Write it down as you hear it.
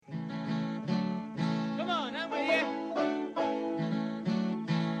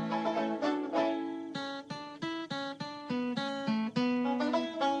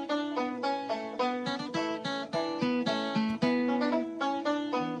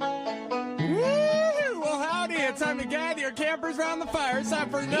it's time to gather your campers around the fire. It's time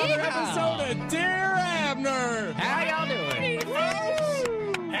for another episode of Dear Abner. How y'all doing?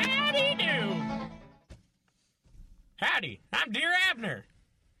 Howdy do. Howdy, I'm Dear Abner.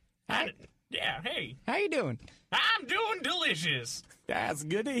 Yeah, hey. How you doing? I'm doing delicious. That's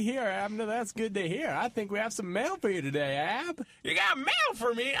good to hear, Abner. That's good to hear. I think we have some mail for you today, Ab. You got mail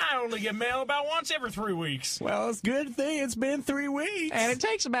for me? I only get mail about once every 3 weeks. Well, it's a good thing it's been 3 weeks. And it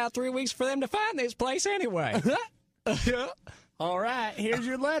takes about 3 weeks for them to find this place anyway. All right, here's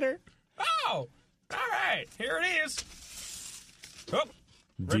your letter. Oh, all right, here it is. Oh,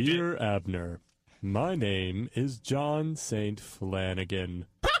 Dear Abner, my name is John St. Flanagan.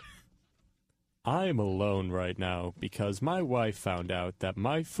 I am alone right now because my wife found out that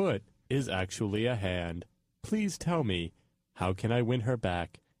my foot is actually a hand. Please tell me, how can I win her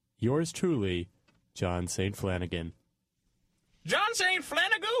back? Yours truly, John St. Flanagan. John St.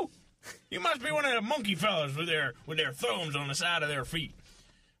 Flanagan? You must be one of the monkey fellas with their thumbs on the side of their feet.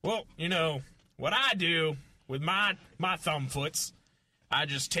 Well, you know, what I do with my thumb foots, I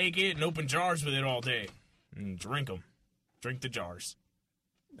just take it and open jars with it all day and drink them. Drink the jars.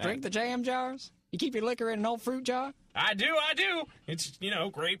 Drink the jam jars? You keep your liquor in an old fruit jar? I do. It's,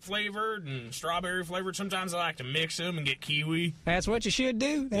 grape flavored and strawberry flavored. Sometimes I like to mix them and get kiwi. That's what you should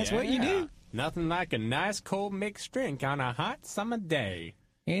do. That's what you do. Nothing like a nice cold mixed drink on a hot summer day.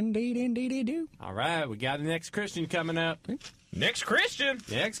 Indeed, indeed, you do. All right, we got the next Christian coming up. Next Christian.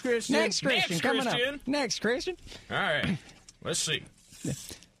 Next Christian. Next Christian coming Christian. up. Next Christian. All right. Let's see.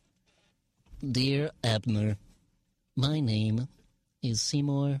 Dear Abner, my name is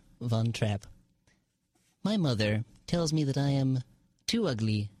Seymour Von Trapp. My mother tells me that I am too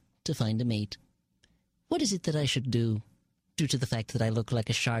ugly to find a mate. What is it that I should do, due to the fact that I look like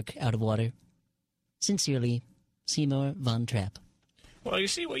a shark out of water? Sincerely, Seymour Von Trapp. Well, you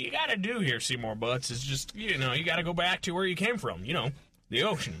see, what you got to do here, Seymour Butts, is just, you got to go back to where you came from, the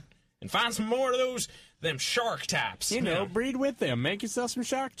ocean, and find some more of them shark types. Breed with them. Make yourself some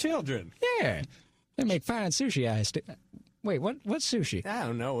shark children. Yeah. They make fine sushi eyes. Wait, what's sushi? I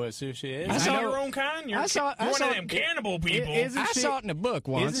don't know what sushi is. I saw your own kind. You're one of them cannibal people. I saw it in a book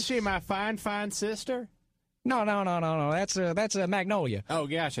once. Isn't she my fine, fine sister? No. That's a magnolia. Oh,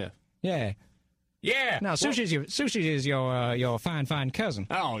 gotcha. Yeah. Yeah. No, sushi is your fine cousin.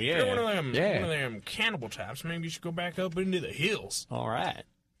 Oh, yeah. You're one of them cannibal types. Maybe you should go back up into the hills. All right.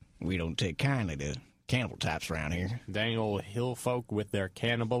 We don't take kindly to cannibal types around here. Dang old hill folk with their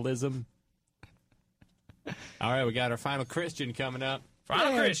cannibalism. All right, we got our final Christian coming up.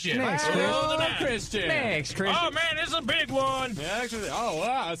 Final Christian. Next Christian. Next Christian. Oh, man, this is a big one. Yeah, actually,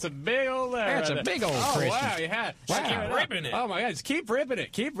 wow, it's a big old letter. That's a big old Christian. Oh, wow, you had. Keep ripping it. Oh, my God, just keep ripping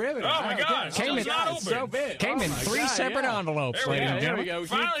it. Keep ripping it. Oh, my God. It's It's not open. so big. Came in 3 separate envelopes, There we ladies go. and There we gentlemen.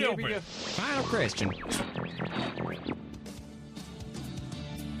 go. Finally Keep open. Final Christian.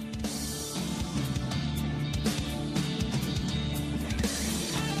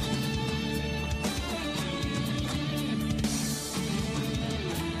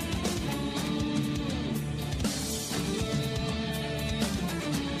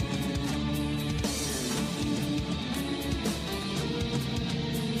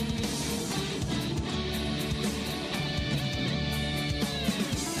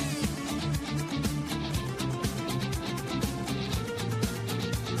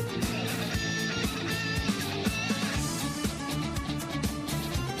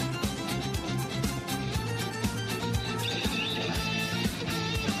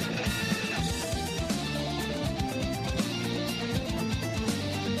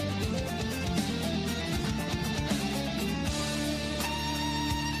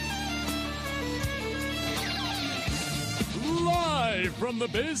 From the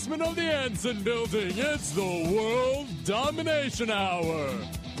basement of the Anson Building, it's the World Domination Hour.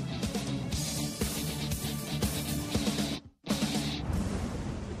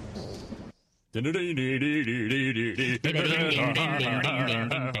 That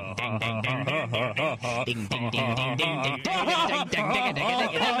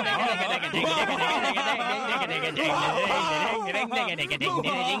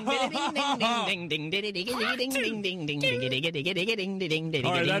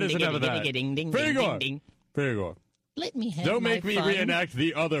is enough of that. Frigor. Let me have Don't my make me fun. reenact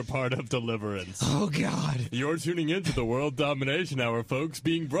the other part of Deliverance. Oh, God. You're tuning into the World Domination Hour, folks,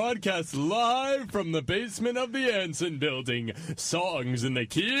 being broadcast live from the basement of the Anson Building. Songs in the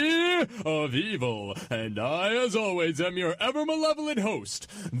key of evil. And I, as always, am your ever-malevolent host,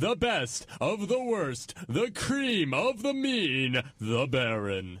 the best of the worst, the cream of the mean, the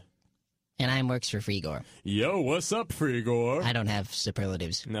Baron. And I'm works for Frigor. Yo, what's up, Frigor? I don't have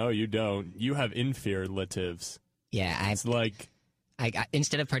superlatives. No, you don't. You have inferiorlatives. Yeah, It's like... I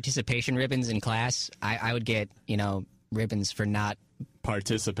instead of participation ribbons in class, I would get, ribbons for not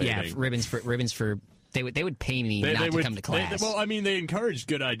participating. Yeah, ribbons for they would pay me not to come to class. They encouraged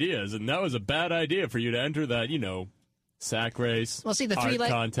good ideas, and that was a bad idea for you to enter that, sack race, well, see, the art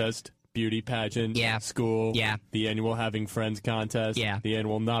contest, beauty pageant, school, the annual having friends contest, the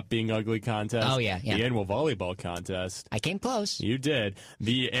annual not being ugly contest, the annual volleyball contest. I came close. You did.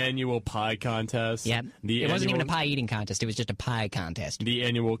 The annual pie contest. Yep. It wasn't even a pie eating contest. It was just a pie contest. The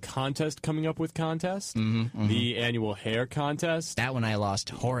annual contest coming up with contest. Mm-hmm. The annual hair contest. That one I lost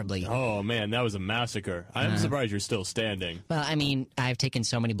horribly. Oh, man, that was a massacre. I'm surprised you're still standing. Well, I mean, I've taken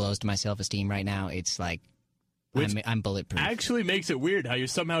so many blows to my self-esteem right now. It's like... I'm bulletproof. Actually makes it weird how you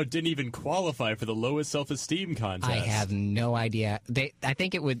somehow didn't even qualify for the lowest self-esteem contest. I have no idea. I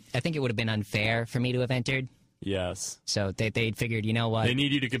think it would have been unfair for me to have entered. Yes. So they figured, you know what? They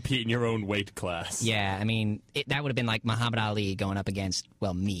need you to compete in your own weight class. Yeah, I mean, that would have been like Muhammad Ali going up against,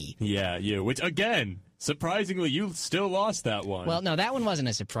 me. Yeah, you. Which, again, surprisingly, you still lost that one. Well, no, that one wasn't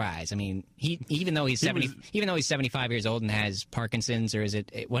a surprise. I mean, even though he's 75 years old and has Parkinson's, or is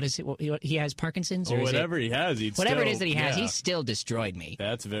it he has Parkinson's, or whatever he has, whatever it is that he has, he still destroyed me.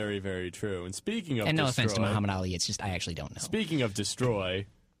 That's very, very true. And speaking of no offense to Muhammad Ali, it's just I actually don't know. Speaking of destroy,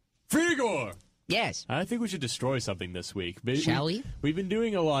 Frigor! Yes. I think we should destroy something this week. Shall we? We've been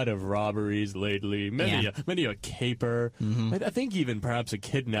doing a lot of robberies lately, many a caper. Mm-hmm. I think even perhaps a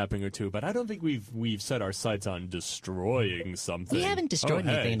kidnapping or two, but I don't think we've set our sights on destroying something. We haven't destroyed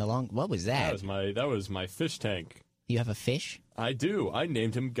anything in a long... What was that? That was my fish tank. You have a fish? I do. I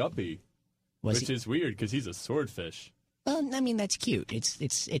named him Guppy, which is weird because he's a swordfish. Well, I mean, that's cute.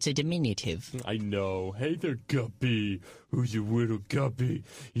 It's a diminutive. I know. Hey there, Guppy. Who's your little Guppy?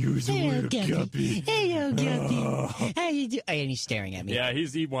 You's a little Guppy. Hey, Guppy. How you doing? And he's staring at me. Yeah,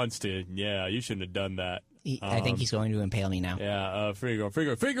 he wants to. Yeah, you shouldn't have done that. I think he's going to impale me now. Yeah,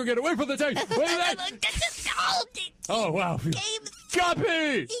 Frigor, get away from the tank! Wait a minute! Oh, wow.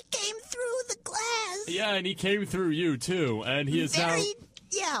 Guppy! He came through the glass. Yeah, and he came through you, too. And he is now...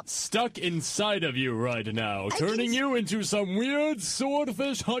 stuck inside of you right now, turning you into some weird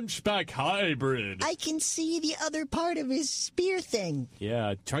swordfish hunchback hybrid. I can see the other part of his spear thing.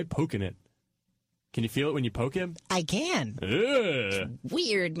 Yeah, try poking it. Can you feel it when you poke him? I can. Ugh.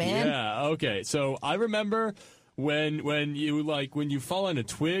 Weird, man. Yeah, okay. So I remember when you fall on a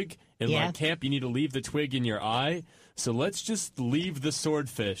twig in camp, you need to leave the twig in your eye. So let's just leave the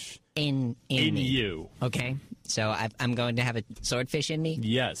swordfish in you. Okay. So I'm going to have a swordfish in me?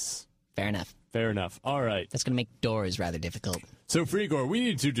 Yes. Fair enough. Fair enough. All right. That's going to make doors rather difficult. So, Frigor, we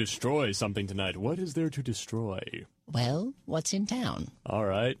need to destroy something tonight. What is there to destroy? Well, what's in town? All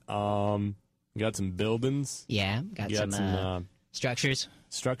right. Got some buildings. Yeah. Got some structures.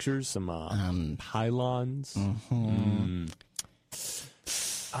 Structures. Some pylons. Mm-hmm.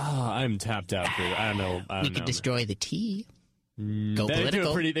 I'm tapped out. I don't know. We could destroy the tea. Go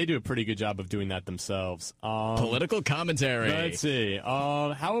political. They do a pretty good job of doing that themselves. Political commentary. Let's see.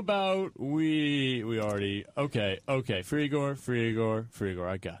 How about we already... Okay. Frigor,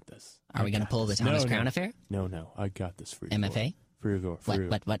 I got this. Are we going to pull the Thomas Crown affair? No, I got this, Frigor. MFA? Frigor.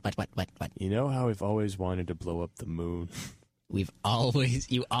 What? You know how I've always wanted to blow up the moon? You always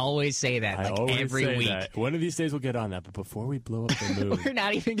say that, every week. That. One of these days we'll get on that, but before we blow up the moon... We're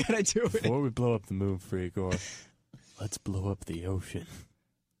not even going to do it. Before we blow up the moon, Frigor, let's blow up the ocean.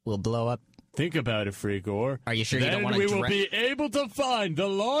 We'll blow up... Think about it, Frigor. Are you sure you don't want to... Then we will be able to find the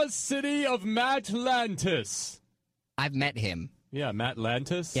lost city of Matlantis. I've met him. Yeah,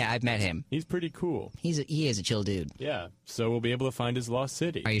 Matlantis? Yeah, I've met him. He's pretty cool. He is a chill dude. Yeah, so we'll be able to find his lost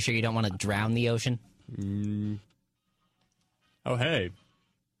city. Are you sure you don't want to drown the ocean? Oh, hey.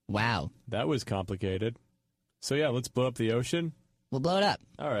 Wow. That was complicated. So, yeah, let's blow up the ocean. We'll blow it up.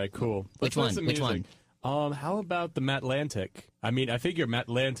 All right, cool. Which one? How about the Matlantic? I mean, I figure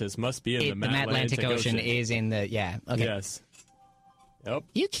Matlantis must be in the Matlantic Ocean is in the... Yeah, okay. Yes. Yep.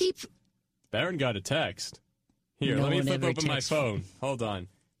 You keep... Baron got a text. Here, let me flip open my phone. Hold on.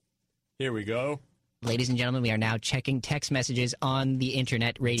 Here we go. Ladies and gentlemen, we are now checking text messages on the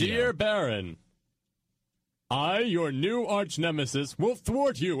internet radio. Dear Baron, I, your new arch-nemesis, will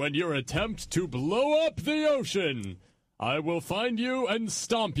thwart you in your attempt to blow up the ocean. I will find you and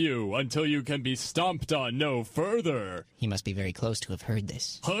stomp you until you can be stomped on no further. He must be very close to have heard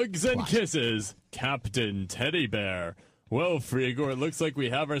this. Hugs and kisses, Captain Teddy Bear. Well, Frigor, it looks like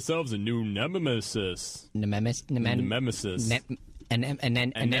we have ourselves a new nemesis. Nemesis?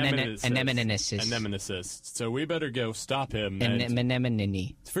 Anemonicist. So we better go stop him.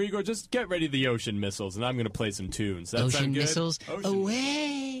 Anemone. For Igor, just get ready the ocean missiles, and I'm going to play some tunes. That Ocean sound good? missiles Ocean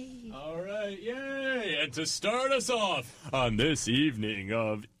away. All right, yay! And to start us off on this evening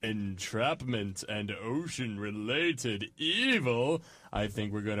of entrapment and ocean-related evil, I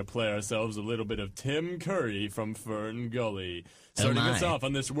think we're going to play ourselves a little bit of Tim Curry from Fern Gully. Starting us off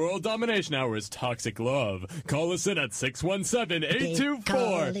on this World Domination Hour is Toxic Love. Call us in at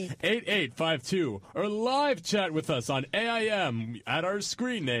 617-824-8852 or live chat with us on AIM at our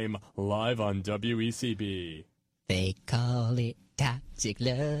screen name, live on WECB. They call it toxic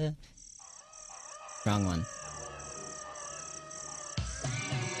love. Wrong one.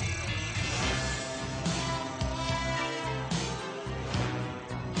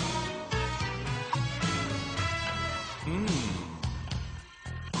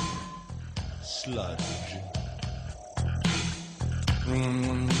 Sludge.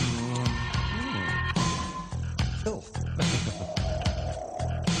 Filth.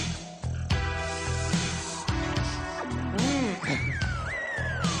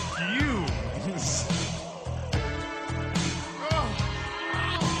 Fumes.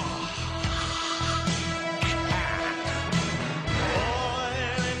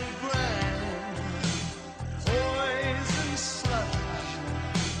 Oil and grime. Poison sludge.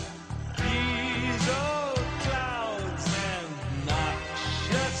 These old clouds and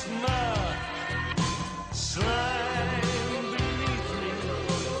noxious mud. Slime beneath me,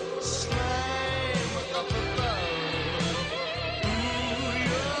 slime up above. Ooh,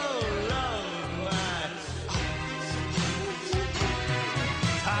 your love, my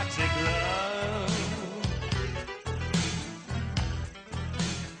toxic love.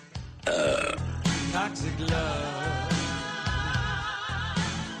 Toxic love.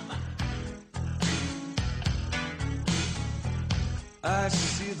 I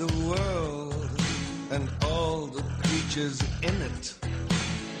see the world and all the creatures in it.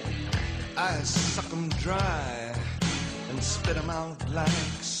 I suck 'em dry and spit 'em out like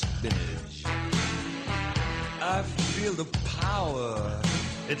spinach. I feel the power,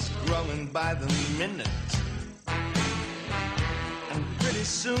 it's growing by the minute. And pretty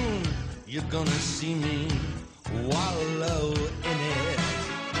soon you're gonna see me wallow in it.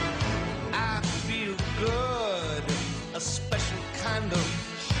 I feel good, a special kind of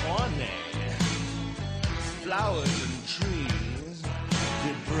horny. Flowers and trees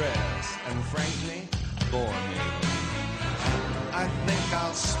depress and frankly bore me. I think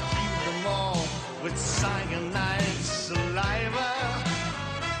I'll spew them all with cyanide saliva.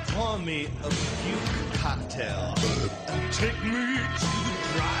 Pour me a puke cocktail and take me to the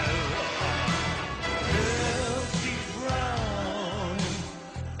drive. Filthy brown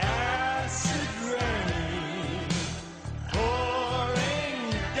acid rain pouring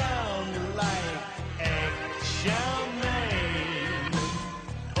down like eggshell rain.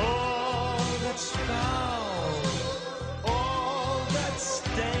 All that's foul, all that's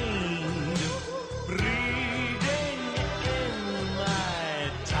stained, breeding in my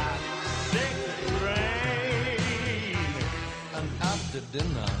toxic brain. And after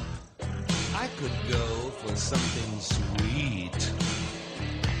dinner, I could go for something sweet.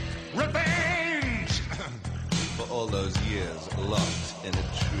 Revenge for all those years locked in a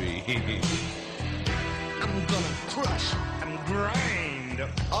tree. I'm gonna crush and grind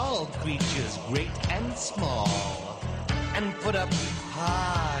all creatures great and small, and put up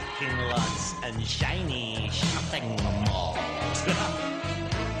parking lots and shiny shopping malls.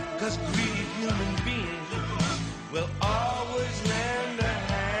 'Cause greedy human beings will always lend a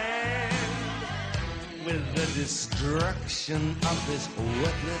hand with the destruction of this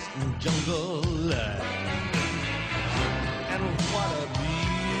worthless jungle land. And what a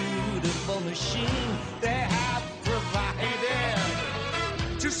beautiful machine they have provided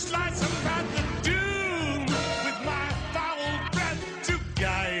to slice apart the doom with my foul breath to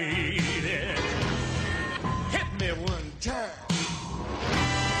guide it. Hit me one time,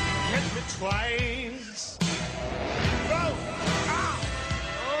 hit me twice. Oh, ah,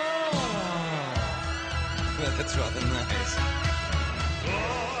 oh, that's rather nice.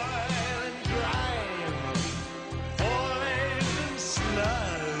 Oil and grime, poison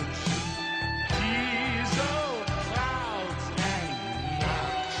sludge, these old clouds and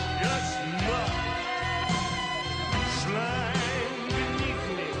noxious mud. Slime beneath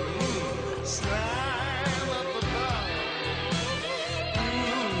me, slime up above.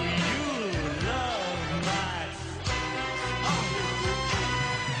 Ooh, you love my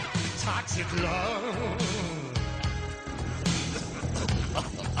toxic love.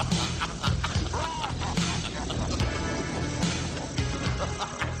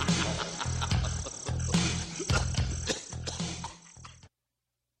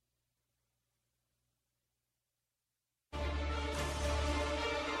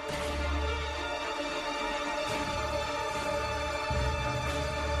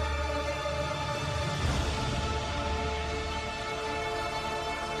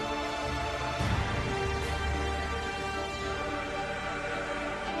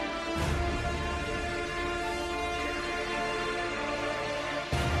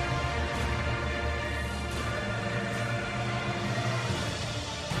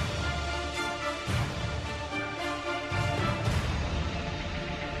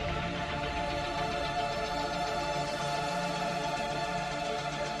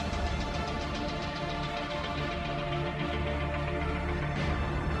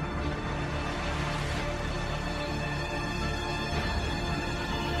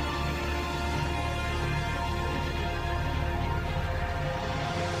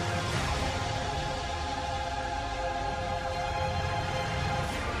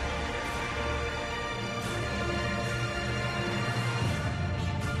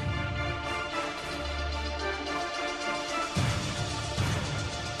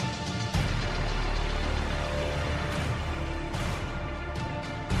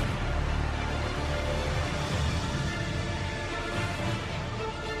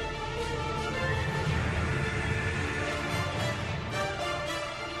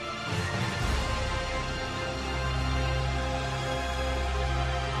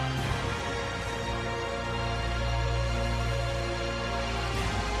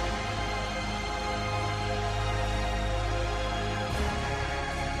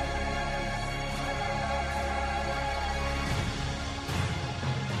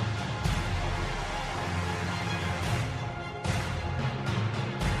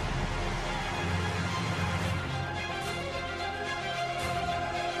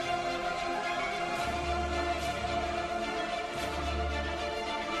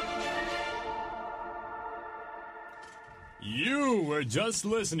 were just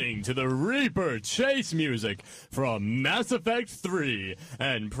listening to the Reaper chase music from Mass Effect 3,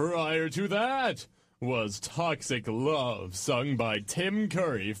 and prior to that was Toxic Love, sung by Tim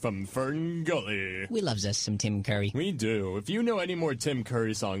Curry from Fern Gully. We loves us some Tim Curry. We do. If you know any more Tim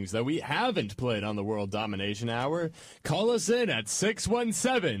Curry songs that we haven't played on the World Domination Hour, call us in at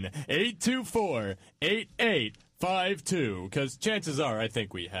 617-824-8852, because chances are I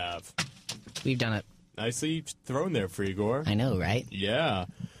think we have. We've done it. Nicely thrown there, Frigor. I know, right? Yeah.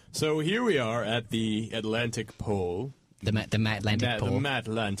 So here we are at the Atlantic Pole. The Atlantic Pole. The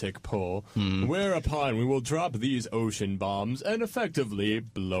Matlantic Pole. Whereupon we will drop these ocean bombs and effectively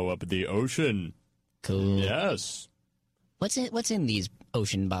blow up the ocean. Cool. Yes. What's in these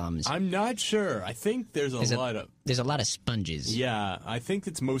ocean bombs? I'm not sure. I think there's a lot of sponges. Yeah, I think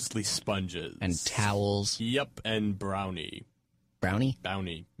it's mostly sponges. And towels. Yep, and brownie. Brownie?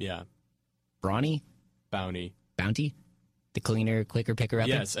 Bounty, yeah. Brawny? Bounty. Bounty? The cleaner, clicker, picker-upper?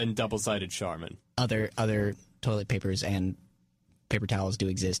 Yes, and double-sided Charmin. Other toilet papers and paper towels do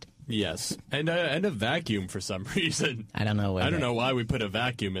exist. Yes, and a vacuum for some reason. I don't know. I don't know why we put a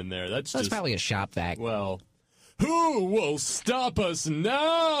vacuum in there. That's probably a shop vac. Well, who will stop us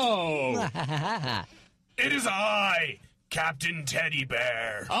now? It is I, Captain Teddy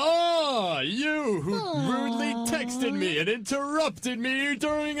Bear. Ah, you who rudely texted me and interrupted me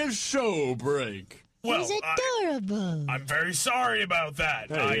during a show break. Well, He's adorable. I'm very sorry about that.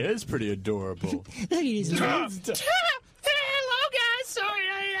 Hey, it is pretty adorable. Look at his Hello, guys. Sorry,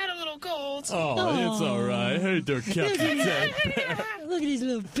 I had a little cold. Oh, it's all right. Hey there, Captain Teddy Bear. Look at his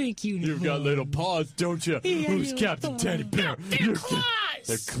little pink uniform. You've got little paws, don't you? Who's Captain Teddy Bear? They're claws.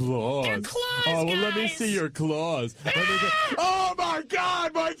 They're claws. They're claws, Oh, well, let me guys. see your claws. Oh, my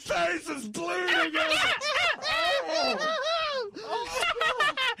God, my face is bleeding.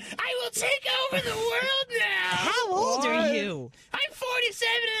 I will take over the world now. How old are you? I'm 47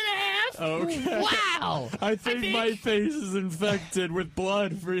 and a half. Okay. Wow. I think my face is infected with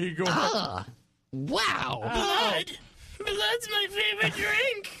blood, Frigor. Wow. Blood. Blood's my favorite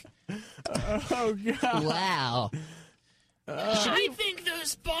drink. Oh, God. Wow. I think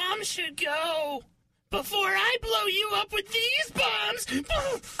those bombs should go before I blow you up with these bombs.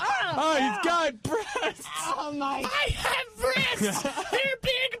 Oh, he's got breasts. Oh, my. I have breasts. They're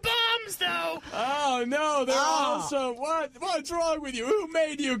big bombs, though. Oh, no, they're also... What's wrong with you? Who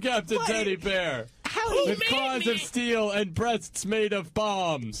made you, Captain Teddy Bear? Who With made claws me? of steel and breasts made of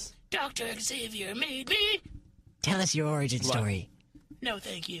bombs. Dr. Xavier made me. Tell us your origin story. No,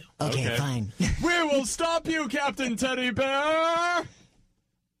 thank you. Okay, fine. We will stop you, Captain Teddy Bear!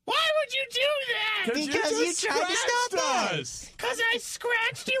 Why would you do that? Because you tried to stop scratched us. Because I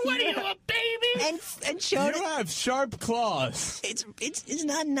scratched you. What are you, a baby? And showed You have sharp claws. it's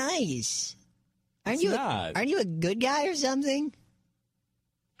not nice. Aren't It's not. Aren't you a good guy or something?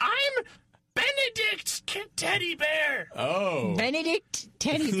 I'm Benedict Teddy Bear. Oh. Benedict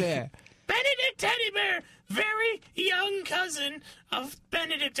Teddy Bear. Benedict Teddy Bear, very young cousin of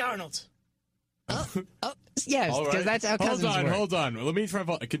Benedict Arnold. Oh, yes, All because right. that's how cousins work. Hold on. Let me try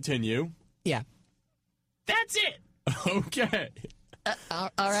to continue. Yeah. That's it. Okay. All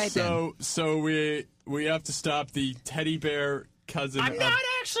right then. So we have to stop the teddy bear cousin. I'm not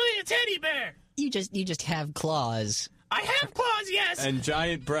actually a teddy bear. You just have claws. I have claws, yes. And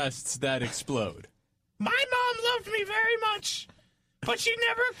giant breasts that explode. My mom loved me very much, but she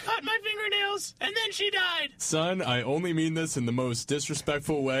never cut my fingernails, and then she died. Son, I only mean this in the most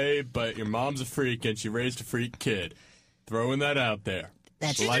disrespectful way, but your mom's a freak and she raised a freak kid. Throwing that out there.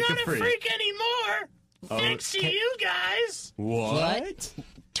 That's She's like not a a freak. freak anymore. Thanks to you guys. What?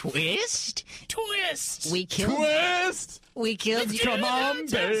 Twist. Twist. We killed. Twist! We killed. Let's do Come on,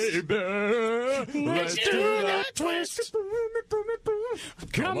 the twist. baby. Let's do the twist.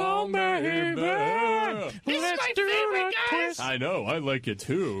 Come on, baby. This is my favorite, guys. I know, I like it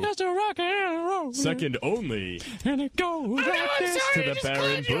too. Just a rock and roll. Second only And it goes Oh, no, like I'm this. sorry. to the just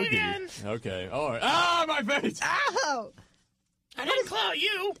Baron clawed you Boogie. again. Okay, alright. Ah, my face! Ow! I didn't claw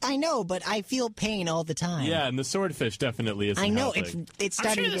you. I know, but I feel pain all the time. Yeah, and the swordfish definitely isn't I know. helping. It's I'm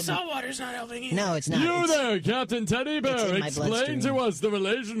starting sure the to get. salt water's not helping either. No, it's not. You It's- there, Captain Teddy in Bear, my explain bloodstream. to us the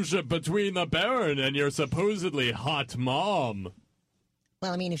relationship between the Baron and your supposedly hot mom.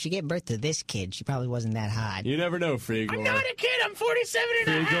 Well, I mean, if she gave birth to this kid, she probably wasn't that hot. You never know, Frigor. I'm not a kid. I'm 47 and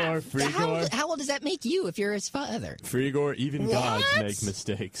a half. Frigor, How old does that make you if you're his father? Frigor, even gods What? make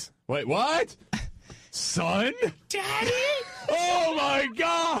mistakes. Wait, what? Son? Daddy? Oh my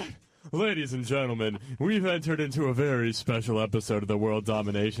god! Ladies and gentlemen, we've entered into a very special episode of the World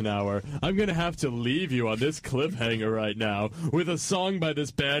Domination Hour. I'm gonna have to leave you on this cliffhanger right now with a song by this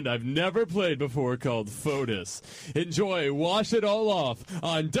band I've never played before called Fotis. Enjoy Wash It All Off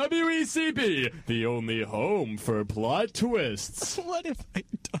on WECB, the only home for plot twists. What have I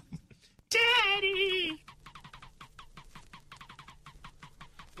done? Daddy!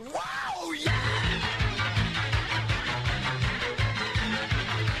 Wow, yeah!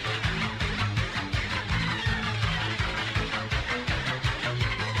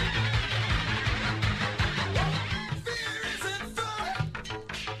 Fear isn't fun.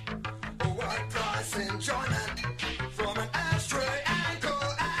 What price enjoyment from an ashtray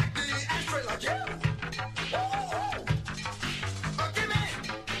ankle act the ashtray like you? Oh, give me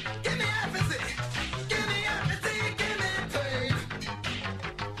apathy, give me pain,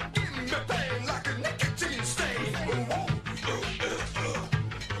 give me pain like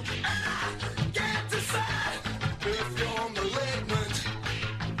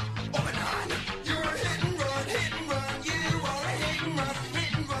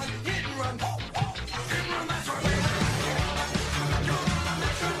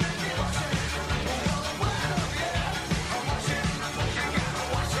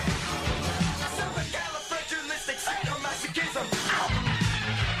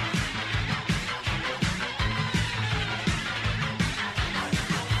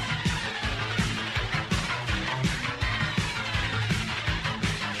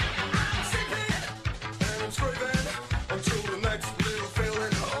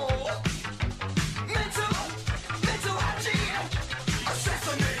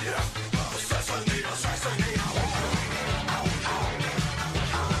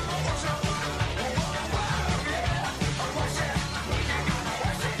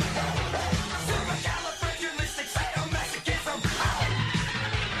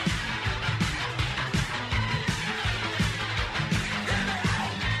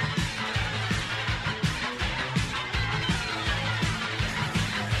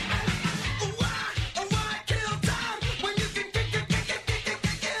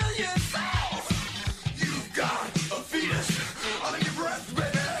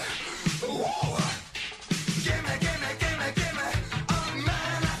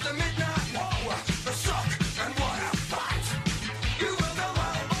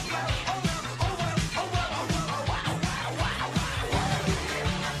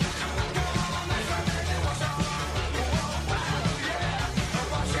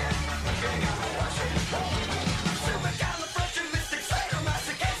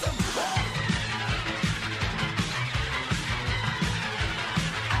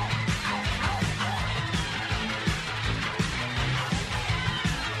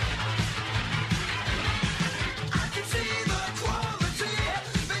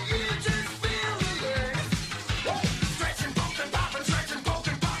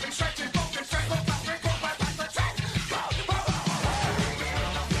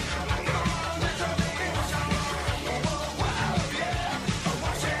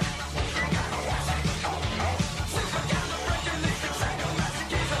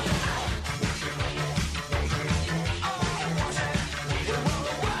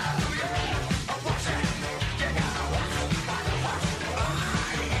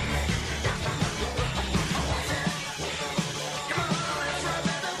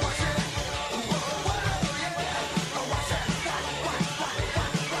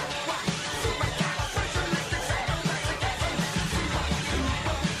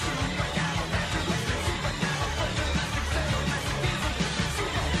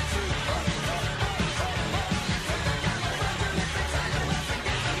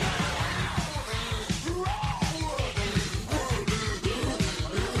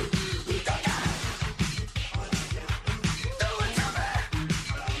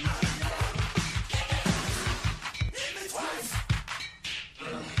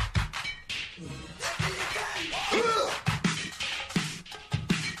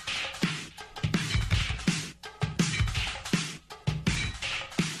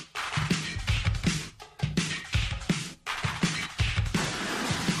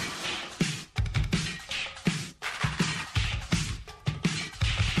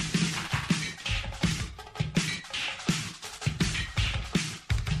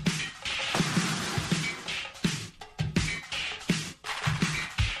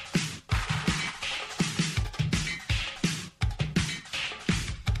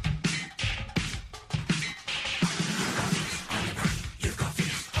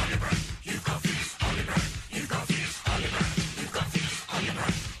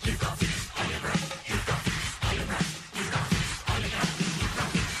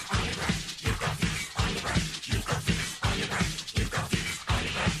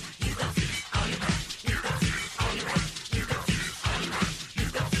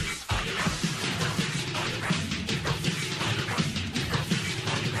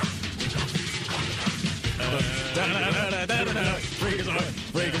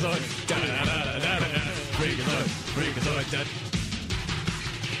Freakazoid. Freakazoid.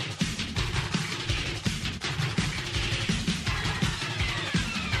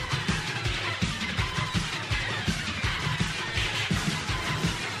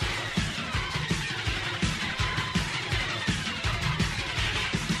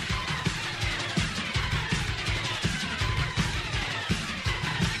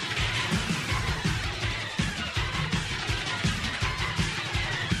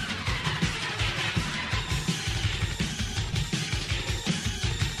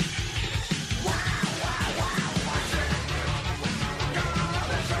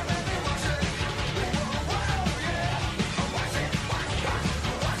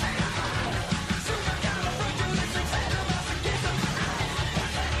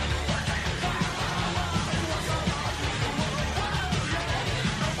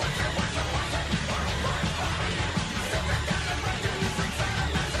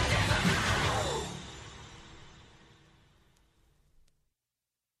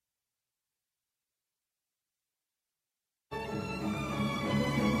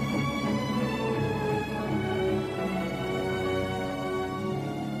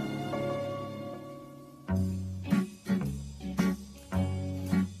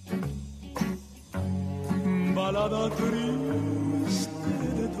 Balada triste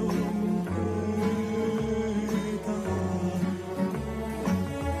de trompeta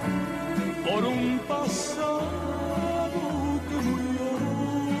por un pasado que murió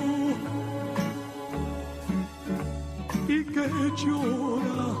y que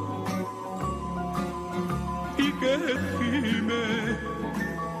llora y que gime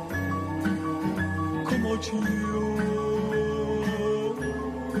como yo.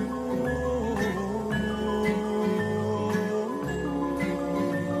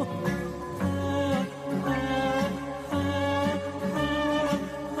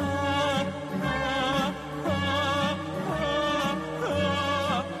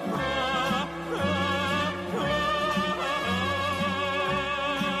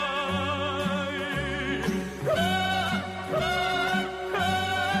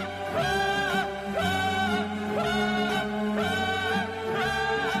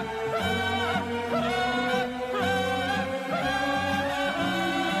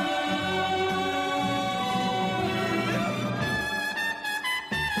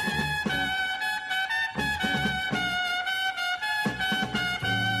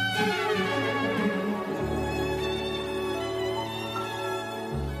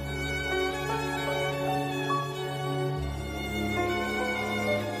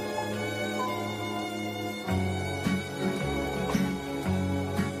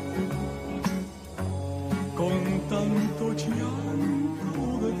 Con tanto llanto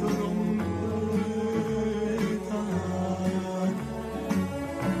de trompeta,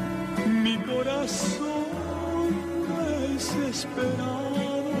 mi corazón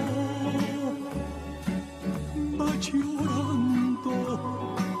desesperado va llorando,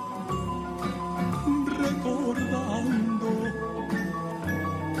 recordando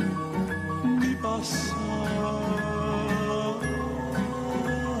mi pasado.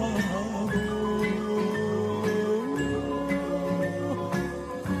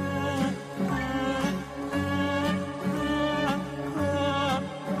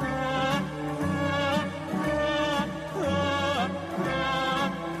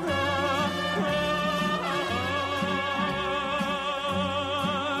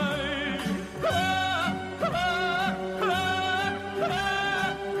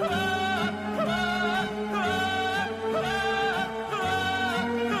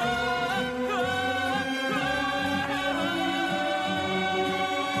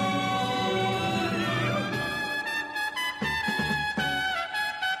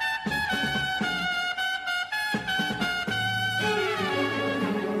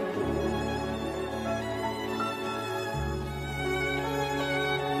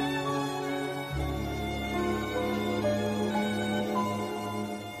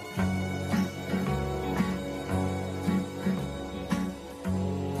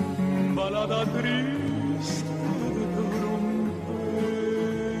 Balada triste de trompeta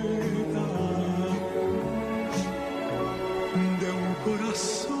de un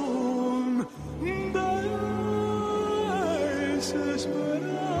corazón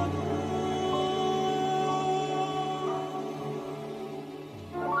desesperado.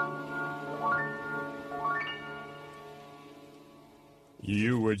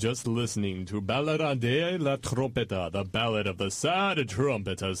 You were just listening to Ballada de la Trompeta, the ballad of the sad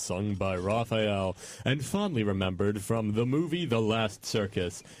trumpeter, sung by Raphael, and fondly remembered from the movie The Last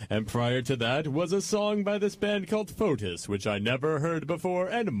Circus. And prior to that was a song by this band called Fotis, which I never heard before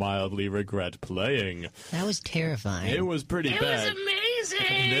and mildly regret playing. That was terrifying. It was pretty bad. It was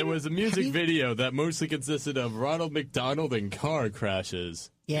amazing. There was a music video that mostly consisted of Ronald McDonald and car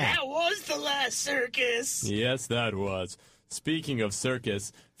crashes. Yeah. That was The Last Circus. Yes, that was. Speaking of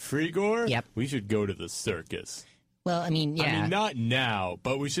circus, Frigor, Yep. we should go to the circus. Well, I mean, yeah. I mean, not now,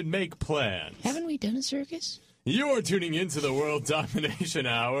 but we should make plans. Haven't we done a circus? You are tuning into the World Domination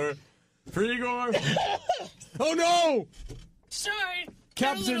Hour. Frigor? Oh, no! Sorry.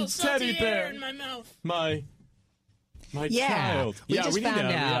 Captain Got a little salty Teddy Bear. air in my mouth. My Yeah, child. we just need found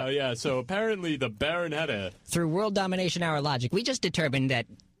to have- out. Yeah. So apparently the Baron had a... Through World Domination Hour logic, we just determined that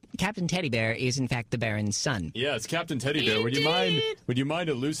Captain Teddy Bear is, in fact, the Baron's son. Yeah, it's Captain Teddy Bear. Indeed. Would you mind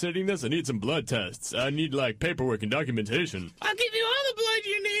elucidating this? I need some blood tests. I need, like, paperwork and documentation. I'll give you all the blood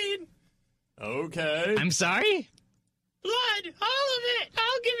you need. Okay. I'm sorry? Blood, all of it.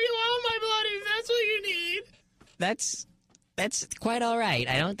 I'll give you all my blood if that's what you need. That's quite all right.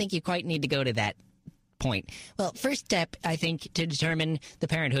 I don't think you quite need to go to that point. Well, first step, I think, to determine the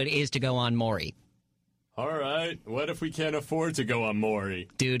parenthood is to go on Maury. All right. What if we can't afford to go on Maury?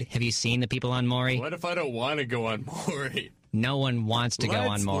 Dude, have you seen the people on Maury? What if I don't want to go on Maury? No one wants to go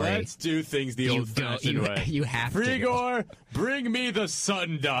on Maury. Let's do things the old-fashioned way. You have to. Frigor, bring me the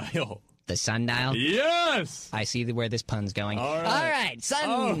sundial. The sundial? Yes! I see where this pun's going. All right. All right,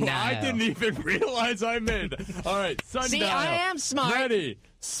 sundial. Oh, I didn't even realize I made it. All right, sundial. See, I am smart. Ready.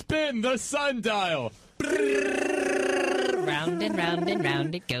 Spin the sundial. Round and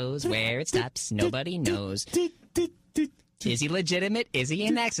round it goes. Where it stops, nobody knows. Is he legitimate? Is he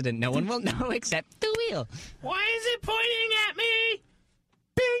an accident? No one will know except the wheel. Why is it pointing at me?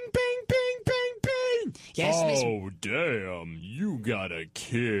 Bing, bing, bing, bing, bing. Yes, Miss- Oh, damn. You got a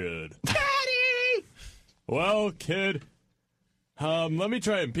kid. Daddy! Well, kid, let me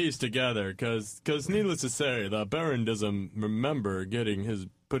try and piece together, because needless to say, the Baron doesn't remember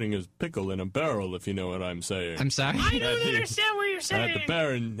putting his pickle in a barrel, if you know what I'm saying. I'm sorry. I don't understand what you're That saying. the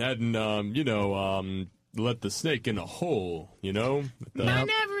Baron hadn't, let the snake in a hole, you know? I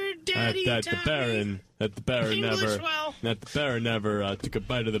never, Daddy, That the taught Baron English well. never took a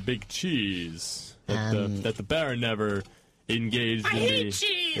bite of the big cheese. That the Baron never engaged I hate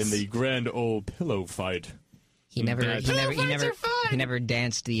cheese. in the grand old pillow fight. He never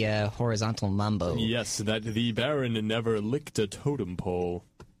danced the horizontal mambo. Yes, that the Baron never licked a totem pole.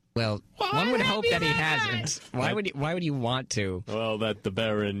 Well, Well, one would I'm hope happy that he about hasn't. Why would you want to? Well, that the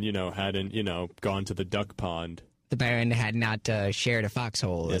Baron, hadn't, gone to the duck pond. The Baron had not shared a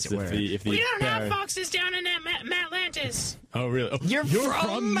foxhole, as it were. If the We don't have Baron... foxes down in that Matlantis. Oh, really? Oh, You're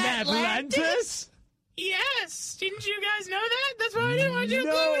from Matlantis? Yes! Didn't you guys know that? That's why I didn't want you to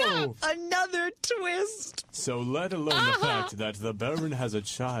blow it up. Another twist. So let alone the fact that the Baron has a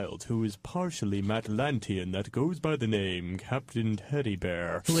child who is partially Matlantian that goes by the name Captain Teddy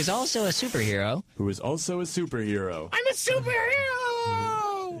Bear, Who is also a superhero. who is also a superhero. I'm a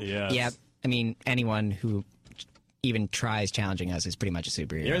superhero! Yes. Yep. I mean, anyone who even tries challenging us is pretty much a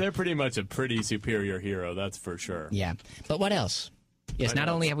superhero. Yeah, they're pretty much a pretty superior hero, that's for sure. Yeah. But what else? Yes, not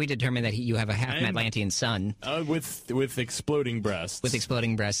only have we determined that you have a half And- Matlantian son With exploding breasts. with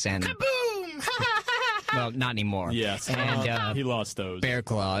exploding breasts and, Boom! well, not anymore. Yes. And he lost those. bear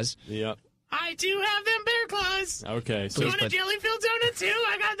claws. Yep. I do have them bear claws. Okay, so... You want a jelly-filled donut, too?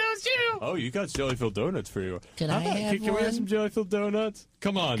 I got those, too. Oh, you got jelly-filled donuts for you. Could I have Can we have one? some jelly-filled donuts?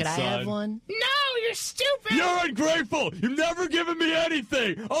 Come on, Could I son. have one? No, you're stupid! You're ungrateful! You've never given me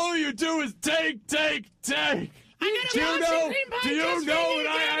anything! All you do is take! I got Do a you box know? of cream pie Do you just know for what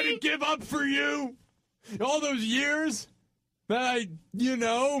I had Daddy. to give up for you? All those years that I,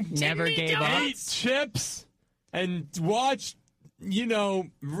 Never me gave donuts. up. ate chips and watched,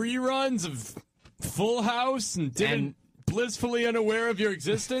 reruns of Full House and didn't blissfully unaware of your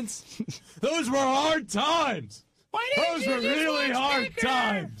existence? Those were hard times. Why didn't Those you were just really watch hard Becker?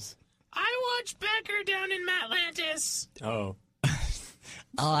 times. I watched Becker down in Matlantis. Oh,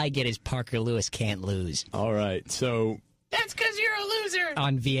 All I get is Parker Lewis Can't Lose all right. So, That's because you're a loser.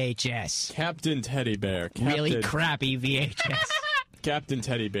 on VHS. Captain Teddy Bear. Really crappy VHS. Captain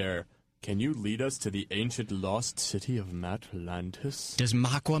Teddy Bear, can you lead us to the ancient lost city of Matlantis? Does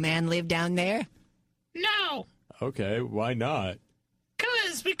Aquaman live down there? No, Okay, why not?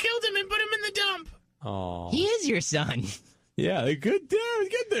 because we killed him and put him in the dump. Oh, He is your son. yeah, good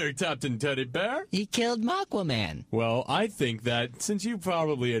there, Captain Teddy Bear. He killed Aquaman. Well, I think that since you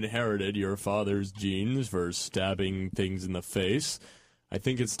probably inherited your father's genes for stabbing things in the face, I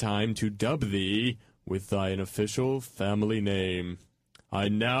think it's time to dub thee with thine official family name. I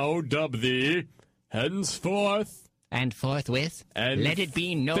now dub thee, henceforth, And forthwith, and let it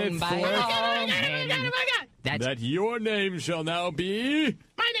be known by henceforth all men that your name shall now be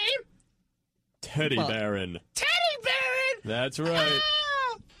My name? TeddyBaron. TeddyBaron! That's right.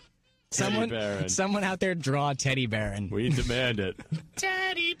 TeddyBaron. someone out there draw TeddyBaron. We demand it.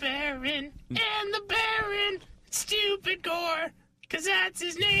 TeddyBaron and the Baron. Stupid Gore, 'cause that's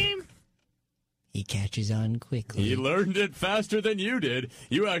his name. He catches on quickly. He learned it faster than you did.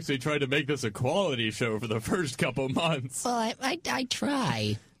 You actually tried to make this a quality show for the first couple months. Well, I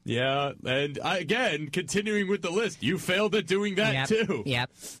try. Yeah, and again, continuing with the list, you failed at doing that too.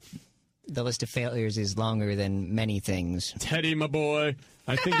 Yep. The list of failures is longer than many things. Teddy, my boy,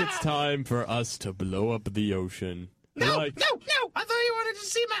 I think it's time for us to blow up the ocean. No, I thought you wanted to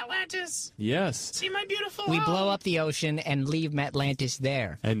see Atlantis. Yes. See my beautiful We home. blow up the ocean and leave Atlantis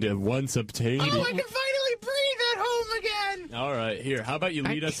there. And once obtained... Oh, I can finally breathe at home again. All right, here, how about you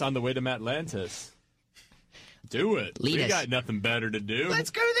lead us on the way to Atlantis? Do it. Lead we us. got nothing better to do. Let's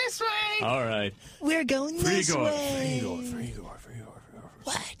go this way. All right. We're going this way. Frigor.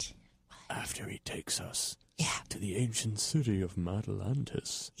 What? After he takes us Yeah. to the ancient city of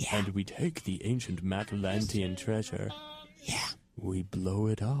Atlantis, Yeah. and we take the ancient Atlantean treasure, Yeah. we blow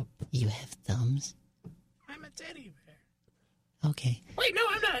it up. You have thumbs? I'm a teddy bear. Okay. Wait, no,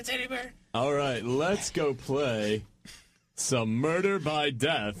 I'm not a teddy bear. All right, let's go play some Murder by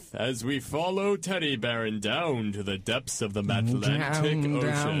Death as we follow TeddyBaron down to the depths of the Atlantic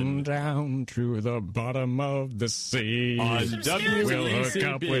Ocean. down to the bottom of the sea. On We'll hook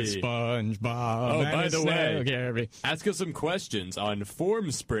up with WECB. SpongeBob. Oh, by and the way, Gary. ask us some questions on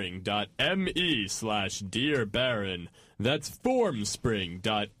formspring.me/DearBaron. That's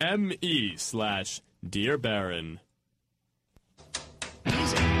formspring.me/DearBaron.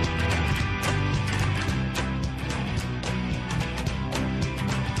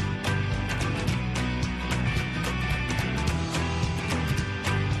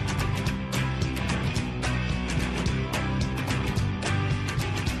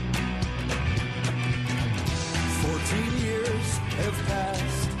 Have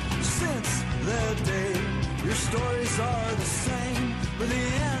passed since that day. Your stories are the same, but the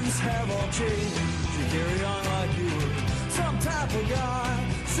ends have all changed. You carry on like you were some type of guy.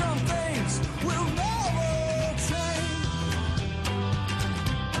 Some things will never change.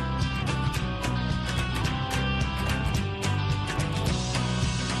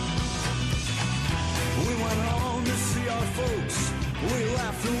 We went home to see our folks. We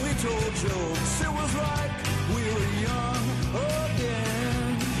laughed and we told jokes. It was like we were young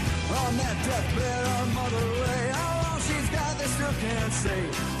again. On that deathbed our mother lay. How long she's got, they still can't say.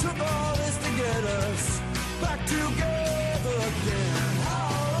 Took all this to get us back together again. How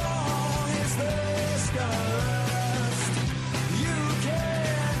long is this gonna last? You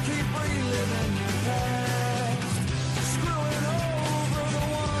can't keep reliving your past, screwing over the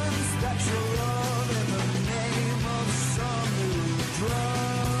ones that you love in the name of some new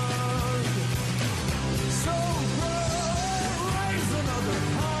drug. So raise another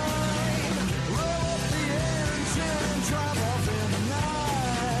pine, roll up the engine, drive off in the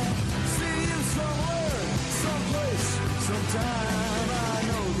night. See you somewhere, someplace, sometime. I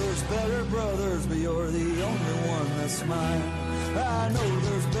know there's better brothers, but you're the only one that's mine. I know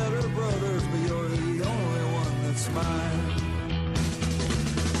there's better brothers, but you're the only one that's mine.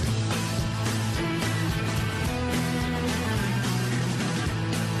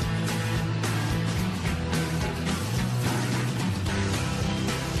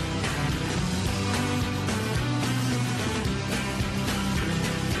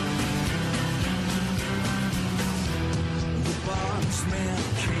 The bondsman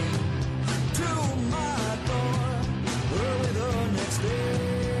came to my door early the next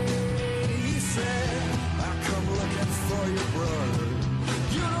day. He said, I come looking for your brother.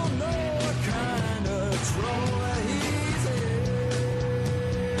 You don't know what kind of trouble he's in.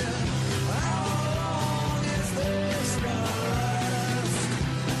 How long is this gonna last?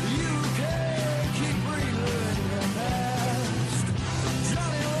 You can't keep reliving your past.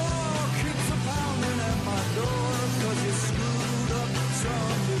 Johnny Law keeps a pounding at my door, 'cause you screwed up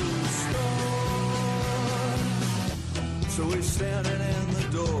some new store. So he's standing in the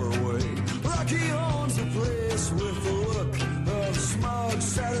doorway, like he owns the place, with a look of smug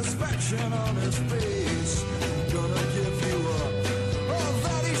satisfaction on his face. Gonna give you up, oh,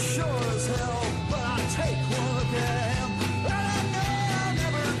 that he sure as hell, but I take one look at him, and I know I'll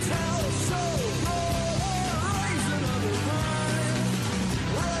never tell. So raise another pine,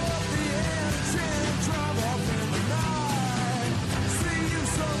 roll up the engine, drive off in the night. See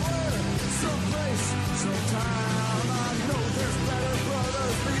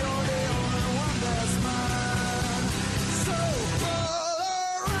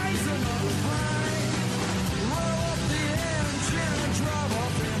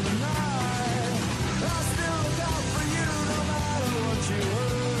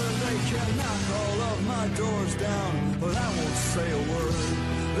doors down, but I won't say a word.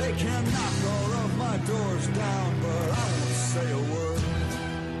 They can knock all of my doors down, but I won't say a word.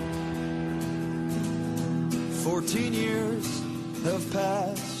 14 years have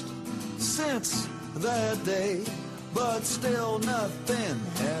passed since that day, but still nothing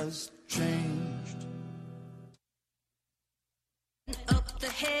has changed. Up the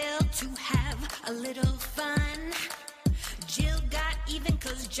hill to have a little fun. Jill got even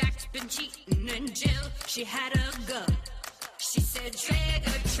 'cause Jack's been cheating, and Jill, she had a gun. She said,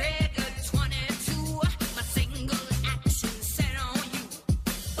 trigger, trigger, 22. My single action set on you.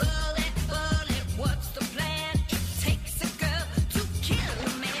 Bullet, bullet, what's the plan? It takes a girl to kill a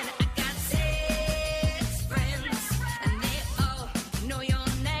man. I got 6 friends, and they all know your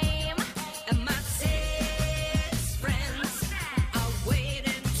name. And my 6 friends are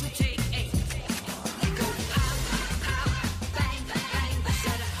waiting to take aim. They go pop, pop, bang, bang. You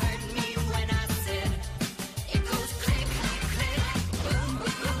should have heard me when I said it goes click, click, boom,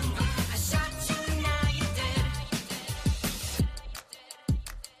 boom. I shot you, now you're dead.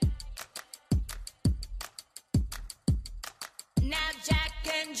 Now Jack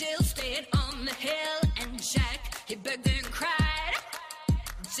and Jill stayed on the hill, and Jack, he begged and cried.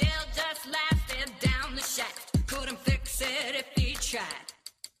 Jill just laughed it down the shaft. Couldn't fix it if he tried.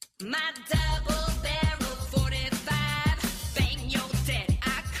 My double barrel 45, bang, you're dead,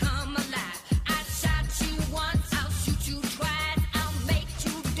 I come alive. I shot you once, I'll shoot you twice. I'll make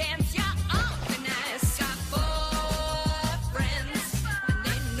you dance, you're organized. Got 4 friends, and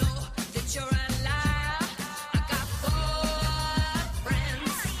they know that you're alive. I got 4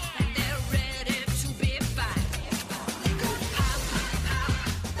 friends, and they're ready to be fine. They go pop, pop,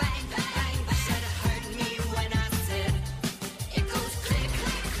 bang, bang. You should have heard me when I said it goes click,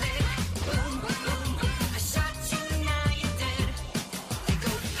 click, boom, boom. I shot you, now you're dead. They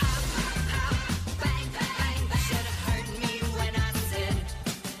go pop, pop, bang, bang. You should have heard me when I said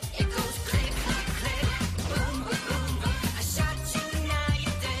it goes click, click, boom, boom. I shot you, now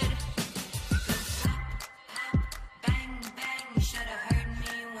you're dead. Pop, bang, bang. You should have heard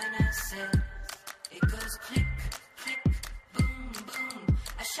me when I said it goes click, click, boom, boom.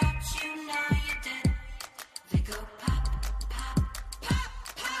 I shot you, now you're dead. They go pop, pop, pop,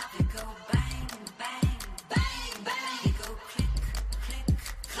 pop. They go bang, bang, bang, bang. They go click, click,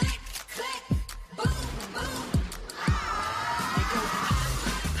 click, click, boom, boom. They go pop,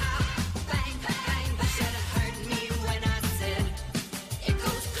 pop, bang, bang. You should have heard me when I said it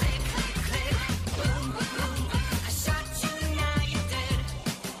goes click, click, boom, boom. I shot you, now you're dead.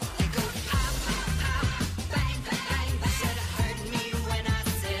 They go pop, pop, bang, bang. You should have heard me when I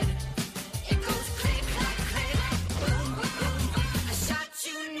said it goes click, click, boom, boom. I shot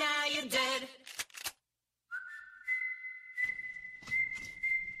you, now you're dead.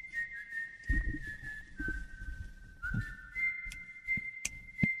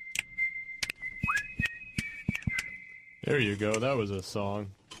 There you go. That was a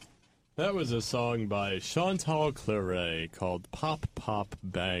song. That was a song by Chantal Claret called Pop, Pop,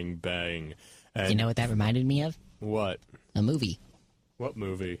 Bang, Bang. And You know what that reminded me of? what? A movie. What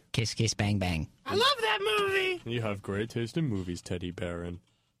movie? Kiss, Kiss, Bang, Bang. I love that movie. You have great taste in movies, TeddyBaron.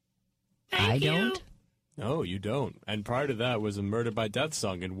 Thank I you. don't. No, you don't. And prior to that was a Murder by Death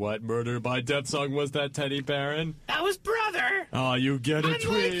song. And what Murder by Death song was that, TeddyBaron? That was Brother. Oh, you get a Unlike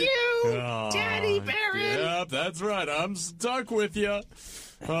tweet. you, Oh, TeddyBaron. Yep, that's right. I'm stuck with you.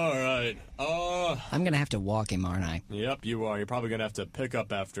 All right. I'm going to have to walk him, aren't I? Yep, you are. You're probably going to have to pick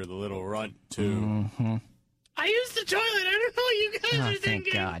up after the little runt, too. I used the toilet. I don't know what you guys Oh, are thank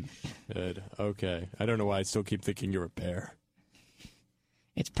thinking. God. Good. Okay. I don't know why I still keep thinking you're a bear.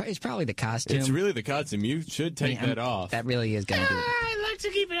 It's probably the costume. It's really the costume. You should take that off. That really is going to be... I like to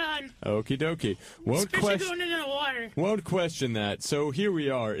keep it on. Okie dokie. Especially going into the water. Won't question that. So here we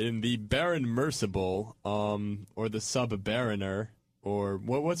are in the Baron Mercible, or the Sub-Baroner, or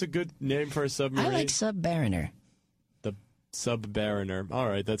what's a good name for a I submarine? like Sub-Baroner. The Sub-Baroner. All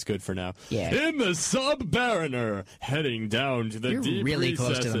right, that's good for now. Yeah. In the Sub-Baroner, heading down to the You're deep really close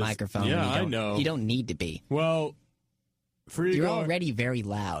to recesses. the microphone. Yeah, and you I don't- know. You don't need to be. Well, You're already very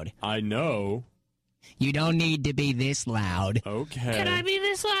loud. I know. You don't need to be this loud. Okay. Can I be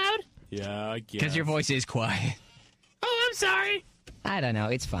this loud? Yeah, I guess. Because your voice is quiet. Oh, I'm sorry. I don't know.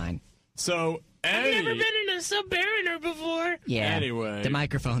 It's fine. So, I've never been in a Sub-Baroner before. Yeah. Anyway. The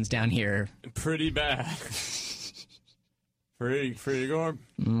microphone's down here. Pretty bad. Free Igor.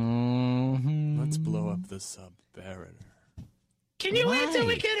 Let's blow up the Sub-Baroner. Can you wait till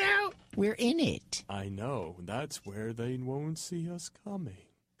we Why? get out? We're in it. I know. That's where they won't see us coming.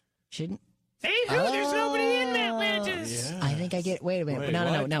 Shouldn't... Hey, who? There's nobody in that Atlantis. Yeah. I think I get. Wait a minute. Wait,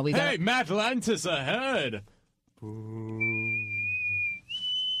 no. what? We got. Hey, Matlantis ahead!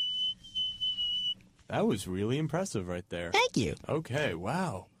 That was really impressive right there. Thank you. Okay,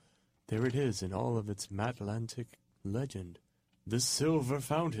 wow. There it is in all of its Matlantic legend. The silver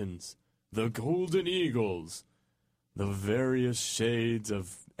fountains, the golden eagles, the various shades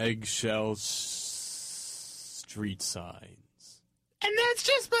of eggshell street signs. And that's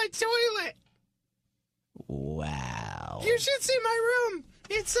just my toilet. Wow. You should see my room.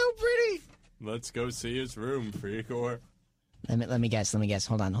 It's so pretty. Let's go see his room, Freakor. Let me guess.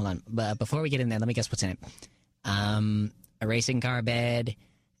 Hold on. But before we get in there, let me guess what's in it. A racing car bed,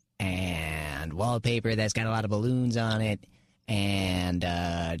 and wallpaper that's got a lot of balloons on it, and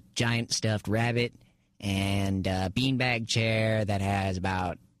a giant stuffed rabbit, and a beanbag chair that has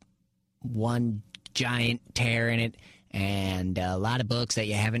about one giant tear in it, and a lot of books that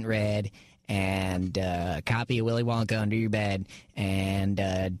you haven't read, and a copy of Willy Wonka under your bed, and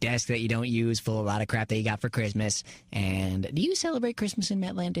a desk that you don't use full of a lot of crap that you got for Christmas. And do you celebrate Christmas in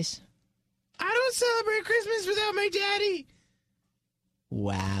Matlantis? I don't celebrate Christmas without my daddy.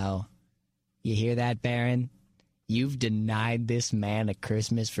 Wow. You hear that, Baron? You've denied this man a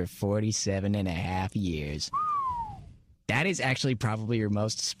Christmas for 47 and a half years. That is actually probably your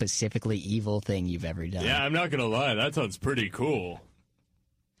most specifically evil thing you've ever done. Yeah, I'm not gonna lie, that sounds pretty cool.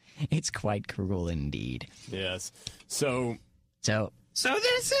 It's quite cruel indeed. Yes. So So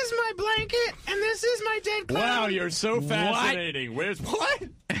this is my blanket, and this is my dead clown. wow, you're so fascinating. Where's what?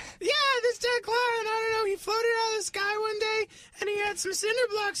 Yeah, this dead clown, I don't know, he floated out of the sky one day, and he had some cinder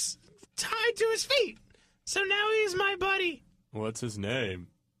blocks tied to his feet. So now he's my buddy. What's his name?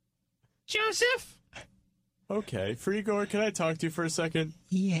 Joseph? Okay, Freakor, can I talk to you for a second?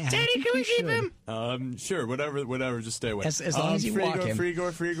 Yeah. Daddy, I think can we you keep should. him? Sure, whatever, just stay away. As long as you walk him.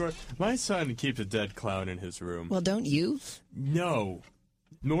 Freakor. My son keeps a dead clown in his room. Well, don't you? No.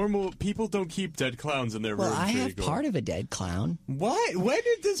 Normal people don't keep dead clowns in their room, Well, I have Freakor. part of a dead clown. What? When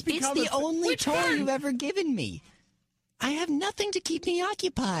did this It's become the only toy you've ever given me. I have nothing to keep me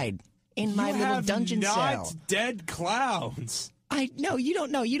occupied in my little dungeon not cell. dead clowns. No, you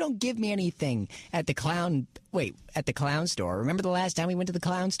don't know. You don't give me anything at the clown. Wait, at the clown store. Remember the last time we went to the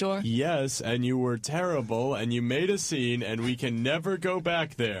clown store? Yes, and you were terrible, and you made a scene, and we can never go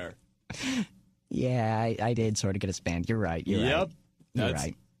back there. Yeah, I did sort of get a span. You're right. You're right. You're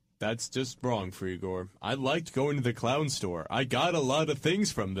right. That's just wrong, Freakor. I liked going to the clown store. I got a lot of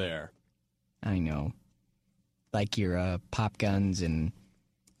things from there. I know. Like your pop guns and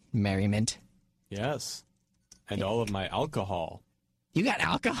merriment. Yes. And all of my alcohol. You got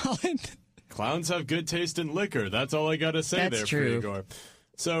alcohol in? Clowns have good taste in liquor. That's all I gotta say That's there, true. Freakor.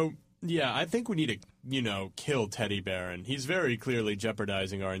 So, yeah, I think we need to, kill TeddyBaron. He's very clearly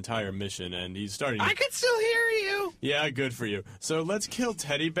jeopardizing our entire mission, and he's starting to... I can still hear you. Yeah, good for you. So let's kill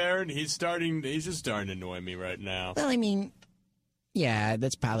TeddyBaron. He's just starting to annoy me right now. Well, I mean, yeah,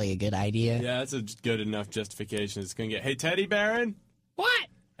 that's probably a good idea. Yeah, that's a good enough justification. It's gonna get... Hey, TeddyBaron? What?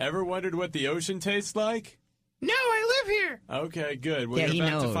 Ever wondered what the ocean tastes like? No, I live here. Okay, good. Well, Yeah, you're he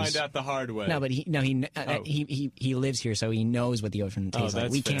about to knows. find out the hard way. No, but he lives here, so he knows what the ocean tastes like.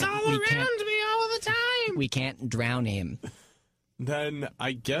 that's We fair. can't. It's all we around can't. me all the time. We can't drown him, Then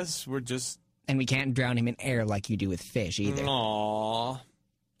I guess we're just... and we can't drown him in air like you do with fish either. Aww.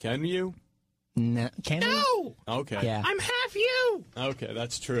 Can you? No, can we? No, Okay. Yeah. I'm half you. Okay,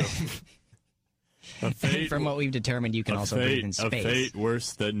 that's true. A fate, From what we've determined, you can a also fate, breathe in a space. fate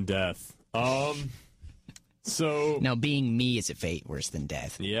worse than death. So... Now, being me is a fate worse than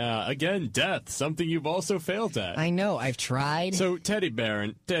death. Yeah, again, death. Something you've also failed at. I know. I've tried. So,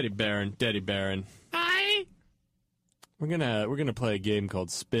 TeddyBaron. Hi. We're gonna play a game called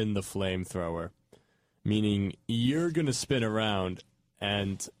Spin the Flamethrower. Meaning, you're gonna spin around,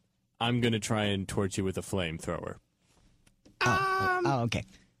 and I'm gonna try and torch you with a flamethrower. Oh, okay.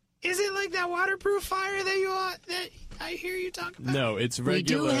 Is it like that waterproof fire that I hear you talk about? No, it's We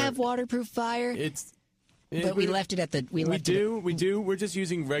regular. do have waterproof fire, but we left it at the. We do. We're just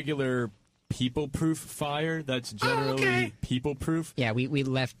using regular people-proof fire. That's generally okay. people-proof. Yeah, we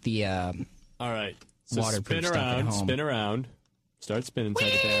left the. All right. So Waterproof spin stuff at around, home. spin around. Start spinning,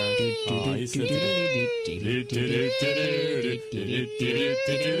 TeddyBaron. Oh, he's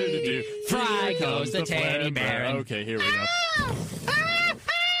Fry goes the TeddyBaron. Okay, here we go.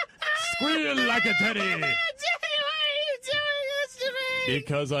 Squeal like a teddy. Daddy, why are you doing this to me?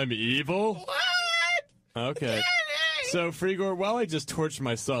 Because I'm evil? What? Okay. So, Freakor, while I just torched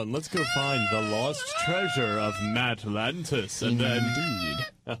my son, let's go find the lost treasure of Matlantis. And then...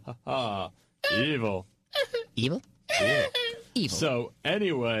 Indeed. evil. Evil? Yeah. Evil. So,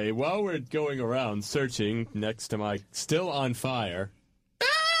 anyway, while we're going around searching next to my still on fire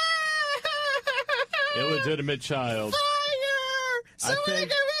illegitimate child. Fire! Somebody give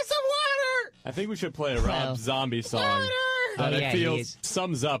me some water! I think we should play a Rob Zombie song that I feel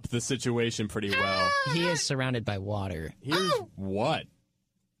sums up the situation pretty well. He is surrounded by water. Here's what?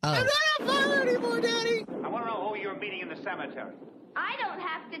 Oh. I'm not on fire anymore, Daddy! I want to know who you're meeting in the cemetery. I don't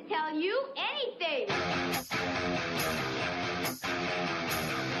have to tell you anything.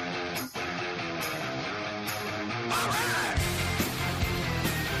 All right!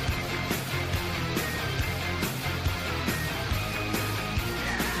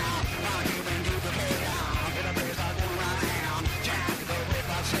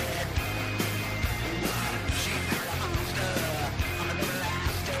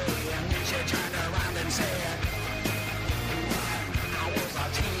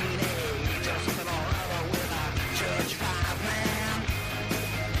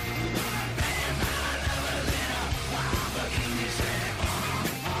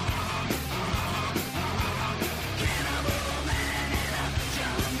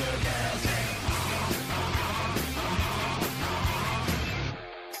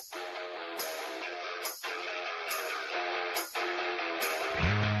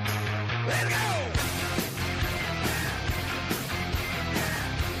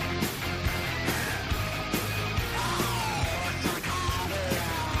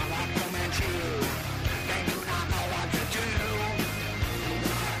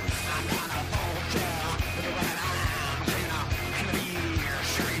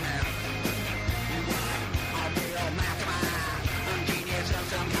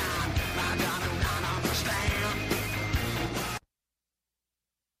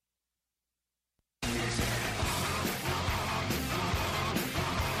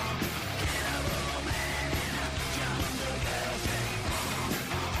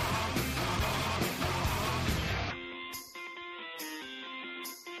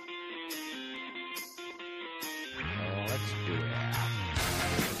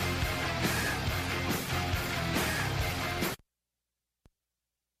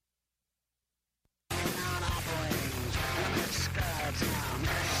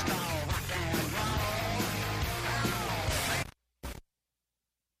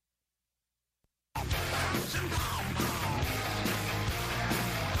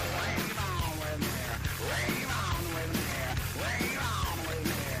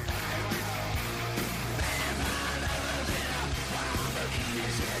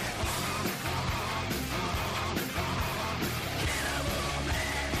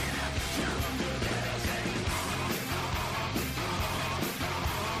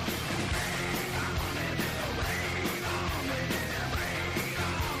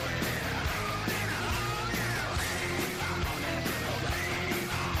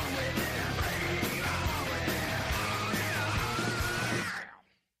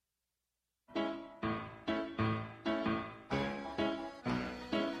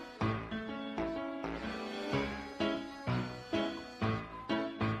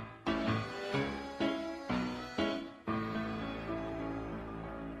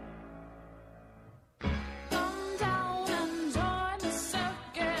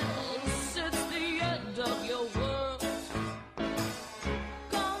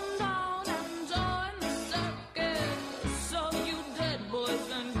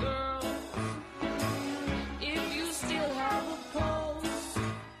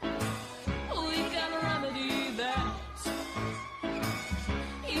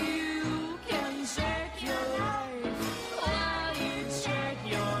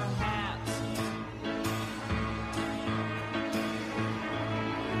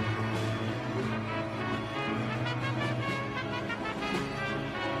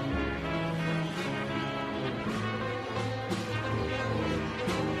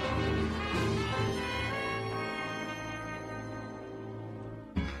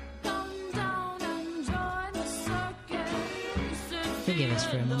 Forgive us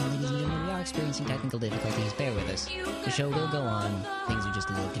for a moment, ladies and gentlemen. We are experiencing technical difficulties. Bear with us. The show will go on. Things are just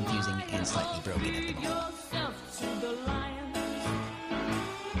a little confusing and slightly broken at the moment.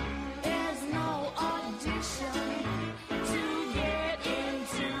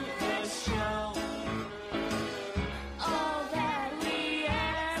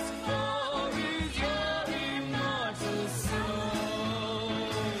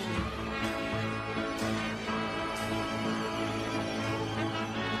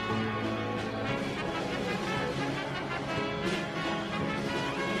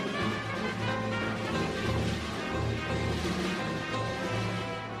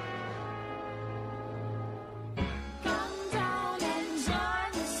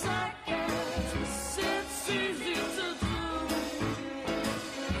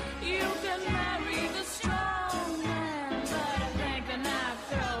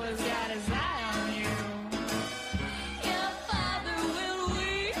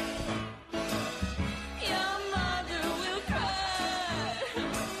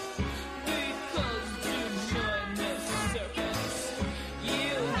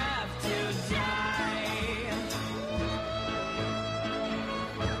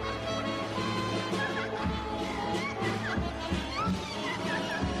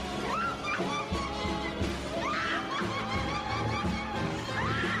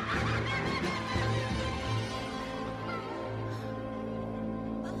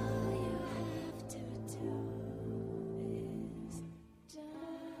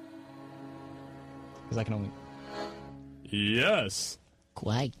 Because I can only... Yes.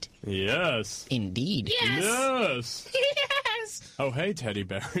 Quite. Yes. Indeed. Yes. Yes! Oh, hey,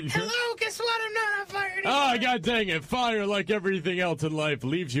 TeddyBaron. Hello, guess what? I'm not on fire anymore. Ah, god dang it. Fire, like everything else in life,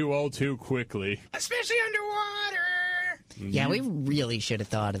 leaves you all too quickly. Especially underwater. Yeah, we really should have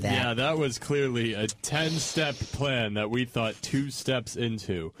thought of that. Yeah, that was clearly a 10-step plan that we thought 2 steps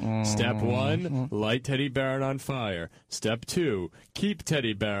into. Step 1, light TeddyBaron on fire. Step 2, keep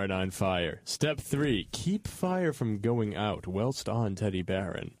TeddyBaron on fire. Step 3, keep fire from going out whilst on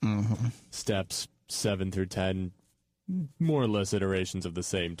TeddyBaron. Steps 7 through 10, more or less iterations of the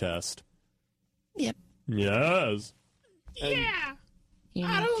same test. Yep. Yes. Yeah.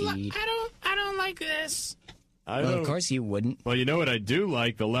 Indeed. I don't like this. Well, of course you wouldn't. Well, you know what I do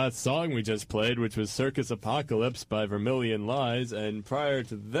like? The last song we just played, which was Circus Apocalypse by Vermilion Lies, and prior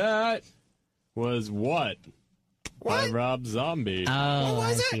to that was What? By Rob Zombie. Oh,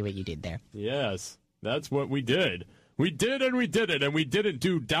 I see what you did there. Yes, that's what we did. We did and we did it, and we didn't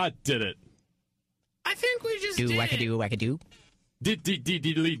do dot did it. I think we just Do did. wackadoo wackadoo. Did did did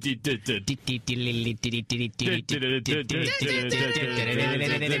did did did did. Guys,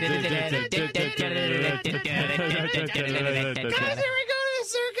 are we going to the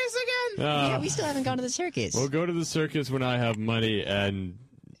circus again? Yeah, we still haven't gone to the circus. We'll go to the circus when I have money and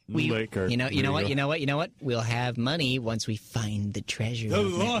liquor. You know what? We'll have money once we find the treasure The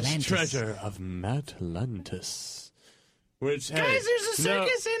of lost Atlantis. treasure of Matlantis. Which, hey, Guys, there's a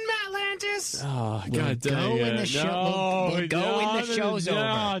circus in Matlantis. Oh, We'll God dang go it. when the show- we'll go when the show's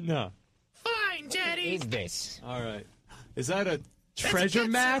over. No. Fine, Teddy. Is this? All right. Is that a treasure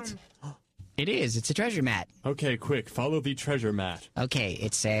mat? It is. It's a treasure mat. Okay, quick. Follow the treasure mat. Okay,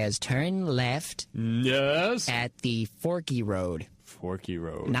 it says turn left Yes. at the Forky Road. Forky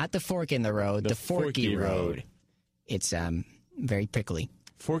Road. Not the fork in the road, the Forky Forky Road. Road. It's very prickly.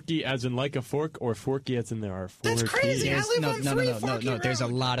 Forky as in like a fork, or forky as in there are forky? That's crazy. I live on No. There's a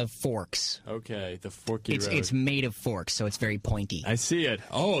lot of forks. Okay, the Forky It's Road. it's made of forks, so it's very pointy. I see it.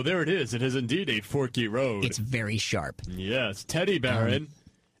 Oh, there it is. It is indeed a Forky Road. It's very sharp. Yes. TeddyBaron.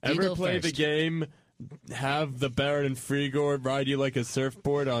 Ever go play the first. game, have the Baron and Frigord ride you like a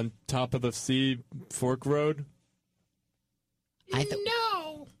surfboard on top of the sea fork road?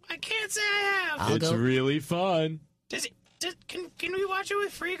 No, I can't say I have. I'll It's go. really fun. Can we watch it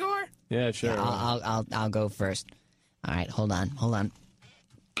with Frigor? Yeah, sure. I'll go first. All right, hold on.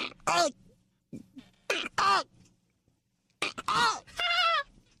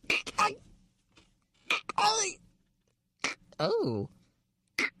 Oh.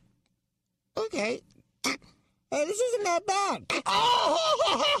 Okay. Hey, this isn't that bad.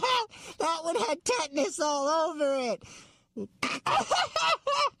 Oh, that one had tetanus all over it.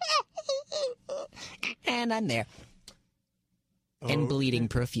 And I'm there. And bleeding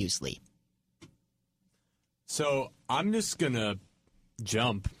profusely. So I'm just gonna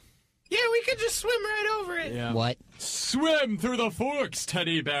jump. Yeah, we could just swim right over it. Yeah. What? Swim through the forks,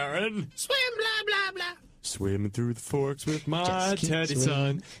 TeddyBaron. Swim, blah, blah, blah. Swimming through the forks with my Just keep Teddy swimming.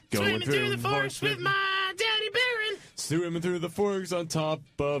 son. Going Swimming through the forest with my Daddy Baron. Swimming through the forks on top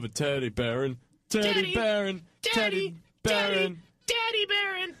of a TeddyBaron. Daddy, TeddyBaron. Daddy, TeddyBaron. Daddy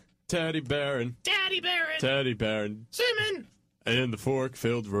Baron. TeddyBaron. Daddy Baron. TeddyBaron. Swimming. In the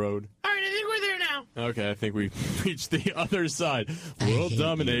fork-filled road. All right, I think we're there now. Okay, I think we reached the other side. I World hate you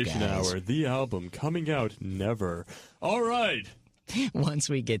Domination guys. Hour, the album coming out never. All right. Once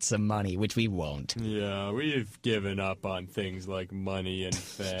we get some money, which we won't. Yeah, we've given up on things like money and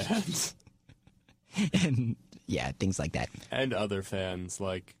fans. And yeah, things like that. And other fans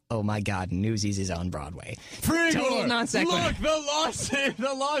like Oh my God, Newsies is on Broadway. Frigor! Total non sequitur. Look,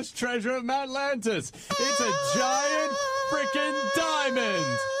 the lost treasure of Matlantis. It's a giant freaking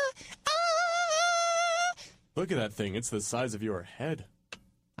diamond. Look at that thing. It's the size of your head.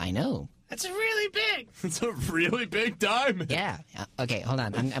 I know. That's really big. It's a really big diamond. Yeah. Okay, hold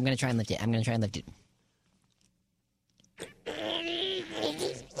on. I'm gonna try and lift it.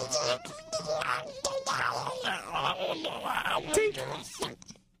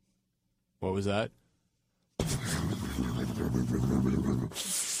 What was that?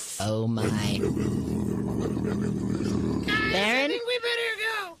 Oh my. I Baron? think we better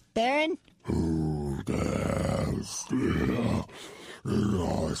go. Baron?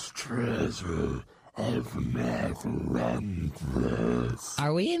 Lost treasure of Matlantis.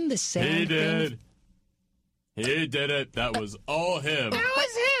 Are we in the same He thing? did. He did it. That was all him. That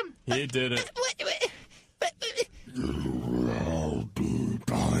was him. He did it. You will be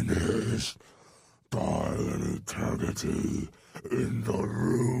punished by an eternity in the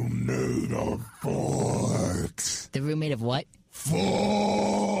room made of forks. The roommate of what?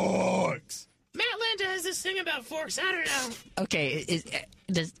 Forks! Matlanta this thing about forks? I don't know. Okay, is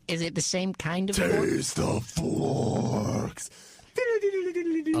it the same kind of fork? Taste the forks.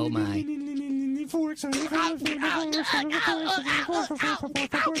 Oh my. Forks are There's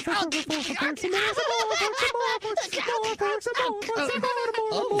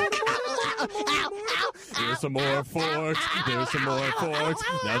some more forks. There's some more forks.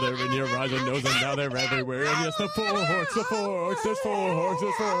 Now they're in your eyes and nose, and now they're everywhere. And yes, the forks, the forks. There's forks,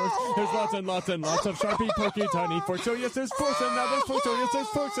 there's forks. There's lots and lots and lots of sharpie, pokey, tiny forks. Oh yes, there's forks, and now there's forks. Oh yes, there's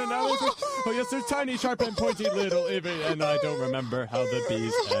forks, and now there's forks. Oh yes, there's tiny, sharp, and pointy little even. And I don't remember how the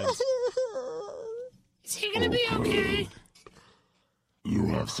bees end. Is he gonna be okay? You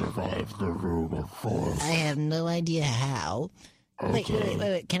have survived the room of force. I have no idea how. Okay.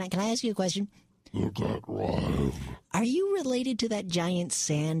 Wait. Can I ask you a question? You get one. Are you related to that giant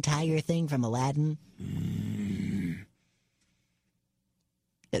sand tiger thing from Aladdin?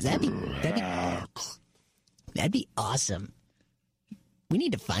 Cause that'd be awesome. We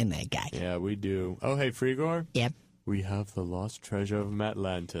need to find that guy. Yeah, we do. Oh, hey, Frigor? Yep. We have the lost treasure of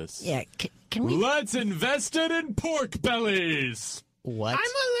Matlantis. Yeah, can we... Let's invest it in pork bellies! What?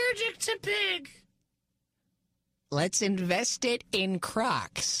 I'm allergic to pig. Let's invest it in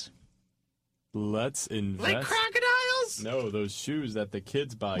Crocs. Let's invest... Like crocodiles? No, those shoes that the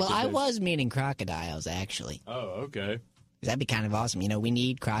kids buy. Well, I was meaning crocodiles, actually. Oh, okay. That'd be kind of awesome. You know, we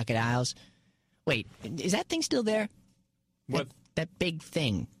need crocodiles. Wait, is that thing still there? What? That big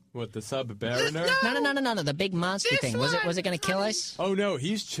thing. What, the sub-Baroner? No, the big monster thing. Was it going to kill us? Oh, no,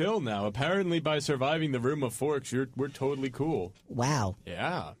 he's chill now. Apparently, by surviving the Room of Forks, we're totally cool. Wow.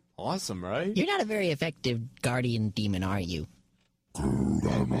 Yeah, awesome, right? You're not a very effective guardian demon, are you? Dude,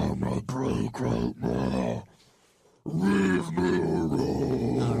 I'm on my break right now. Leave me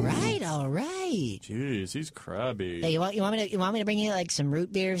alone. All right. Jeez, he's crabby. Hey, you want me to bring you like some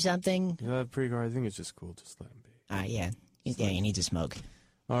root beer or something? Yeah, Frigor, I think it's just cool. Just let him be. All right, yeah. Yeah, you need to smoke.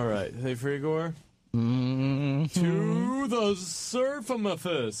 All right. Hey, Frigor. Mm-hmm. To the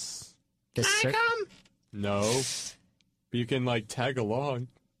Surfamifus. The Can I come? No. You can, like, tag along.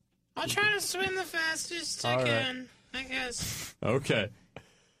 I'll try to swim the fastest I All right. can, I guess. Okay.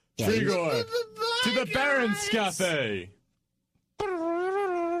 Yeah, Frigor. To the Baron's guys. Cafe.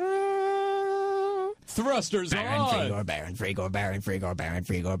 Thrusters on. Baron, Frigor, Baron.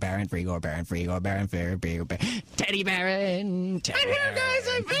 TeddyBaron. I'm here, guys.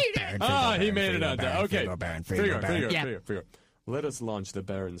 I made it. Ah, he made it out there. Okay. Frigor. Yeah. Let us launch the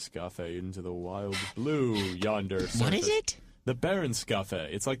Baron's Cafe into the wild blue yonder surface. What is it? The Baron's Cafe.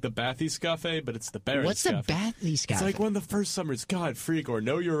 It's like the Bathy Cafe, but it's the Baron's What's the Cafe. Bathy It's Cafe? like one of the first summers. God, Frigor,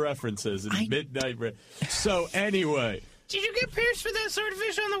 know your references in midnight. So anyway, Did you get pierced for that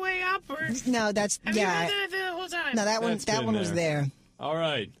swordfish on the way up, or No, that's have you yeah. had that the whole time? No, that That's been one was there. all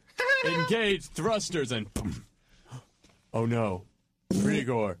right. Engage thrusters and. Oh no,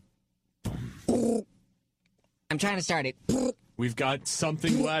 Frigor. I'm trying to start it. We've got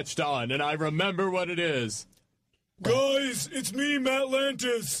something latched on, and I remember what it is. Guys, it's me,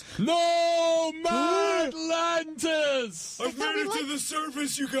 Matlantis. No, Matlantis! I've made it to the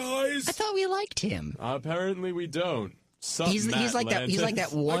surface, you guys. I thought we liked him. Apparently we don't. Sup, He's like that I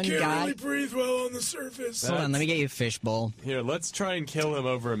one can't guy. really breathe well on the surface. Hold on, let me get you a fishbowl. Here, let's try and kill him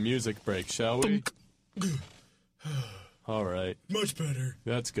over a music break, shall we? All right, Much better.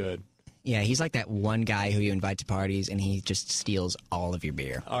 that's good. Yeah, he's like that one guy who you invite to parties and he just steals all of your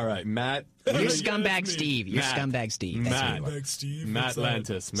beer. All right, Matt. You're Yeah, scumbag that's me. Steve. You're Matt. scumbag Steve. That's Matt. who you are. Back, Steve. What's that?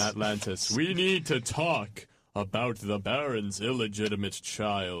 Matlantis. We need to talk about the Baron's illegitimate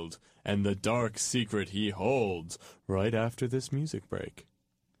child and the dark secret he holds right after this music break.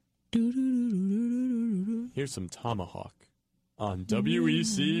 Here's some Tomahawk on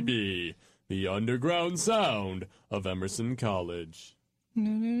WECB, the underground sound of Emerson College.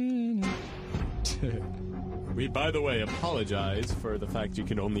 We, by the way, apologize for the fact you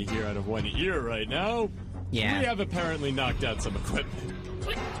can only hear out of one ear right now. Yeah. We have apparently knocked out some equipment.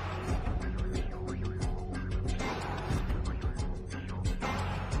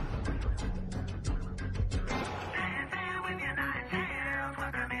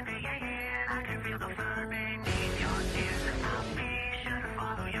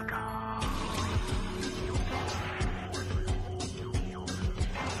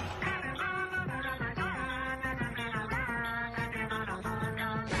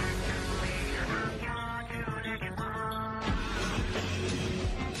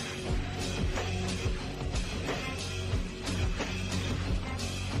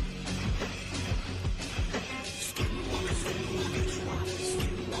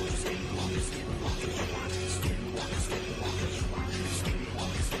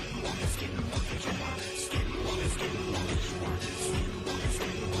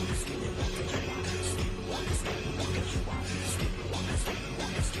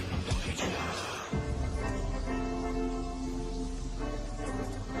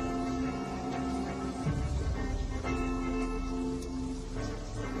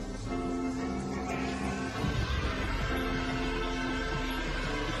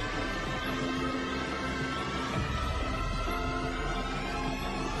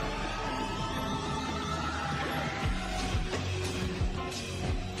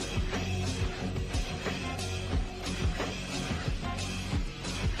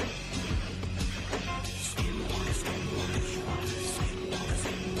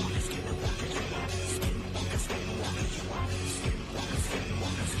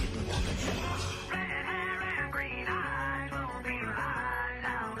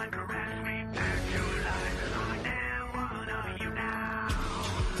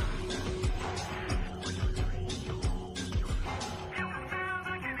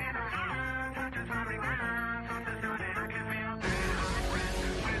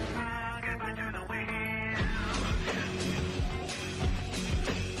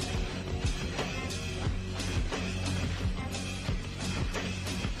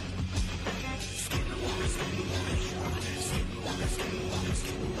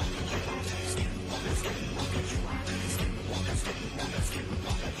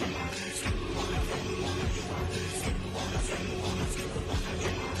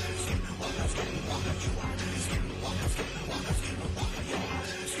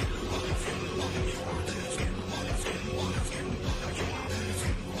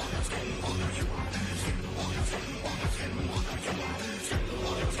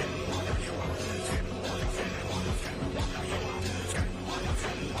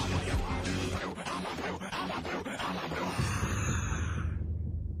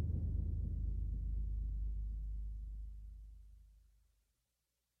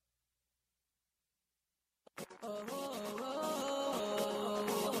 School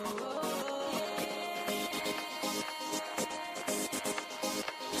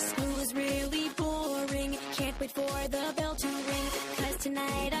is really boring. Can't wait for the bell to ring. 'Cause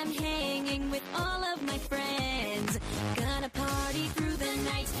tonight I'm hanging with all of my friends. Gonna party through the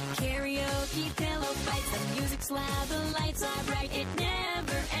night. Karaoke, pillow fights. The music's loud, the lights are bright. It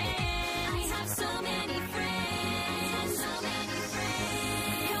never ends. I have so many friends. So many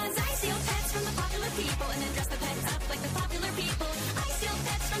friends. 'Cause I steal pets from the popular people and then dress the pets up like the popular people. I steal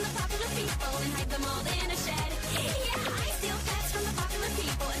pets from the popular people and hide them all in a shed. Yeah, I steal pets from the popular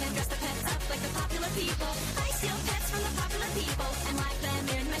people and then dress the pets up like the popular people. I steal pets from the popular people and lock them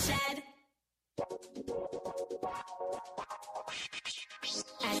in my shed.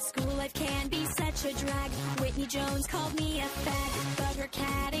 At school life can be such a drag. Whitney Jones called me a fag, but her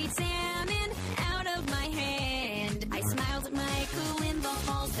cat ate salmon out of my hand. I smiled at Michael in the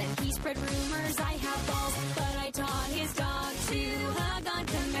halls, then he spread rumors I have balls, but I taught his dog to hug on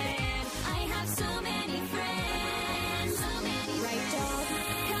command. I have so many friends, so many right dog.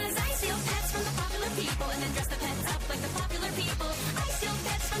 'Cause I steal pets from the popular people and then dress the pets up like the popular people. I steal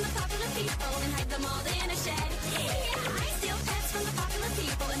pets from the popular people and hide them all in a shed. Yeah, I steal pets from the popular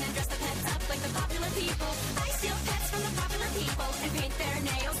people and then dress the pets up like the popular people. I steal pets from the popular people and paint their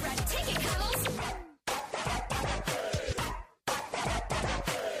nails red. Take it, Cuddles!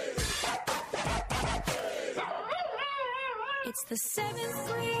 It's the 7th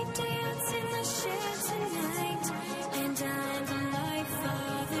grade dance in the shed tonight, and I'm the life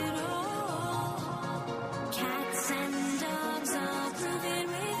of it all. Cats and dogs all grooving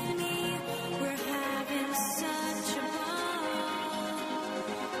with me. We're having such a ball.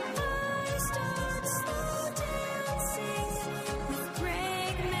 I start slow dancing with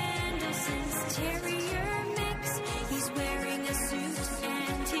Greg Mendelssohn's terrier mix. He's wearing a suit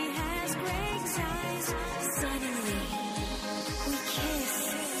and he has Greg's eyes. Suddenly, we kiss.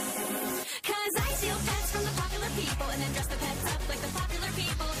 'Cause I steal pets from the popular people and then dress the pets up like the popular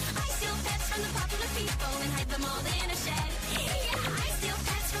people. I steal pets from the popular people and hide them all in a shed. Yeah, I steal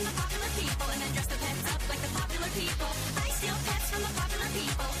pets from the popular people and then dress the pets up like the popular people. I steal pets from the popular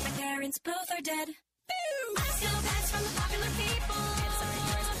people. My parents both are dead. I steal pets from the popular people.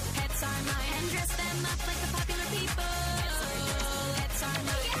 Pets are mine and dress them up like the popular people. Pets are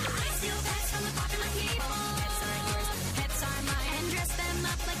mine. Yeah, I steal pets from the popular people. Pets are mine and dress them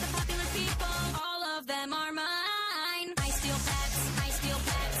up like the popular people. All of them are mine. I steal pets,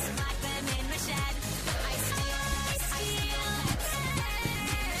 lock them in my shed. I steal pets,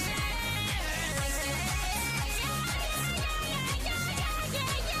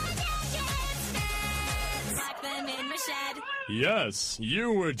 lock them in my shed. Yes,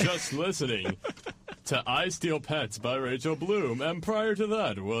 you were just listening to I Steal Pets by Rachel Bloom, and prior to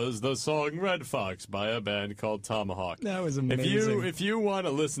that was the song Red Fox by a band called Tomahawk. That was amazing. If you want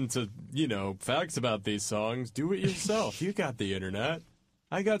to listen to, facts about these songs, do it yourself. You got the internet.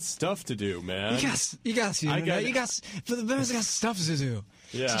 I got stuff to do, man. You got the internet. For the bears, got stuff to do.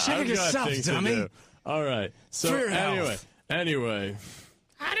 Yeah, so check I've it yourself, got things dummy. to do. All right. So For your anyway.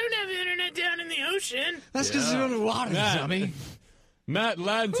 I don't have internet down in the ocean. That's because you're underwater, dummy. Matt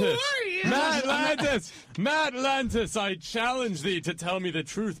Lantis. Who are you? Matt Lantis! Matt Lantis, I challenge thee to tell me the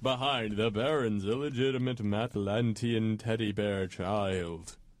truth behind the Baron's illegitimate Matlantian teddy bear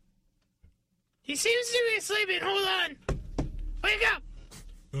child. He seems to be sleeping. Hold on. Wake up.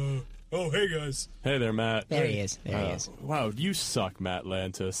 Oh, hey, guys. Hey there, Matt. There he is. There he is. Wow, you suck, Matt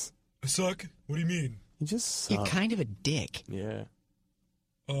Lantis. I suck? What do you mean? You just suck. You're kind of a dick. Yeah.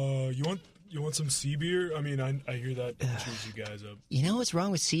 You want some sea beer? I mean, I hear that cheers you guys up. You know what's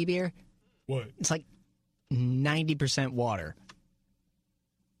wrong with sea beer? What? It's like 90% water.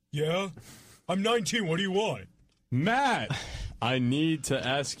 Yeah? I'm 19. What do you want? Matt! I need to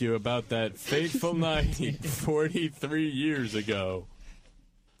ask you about that fateful night 43 years ago.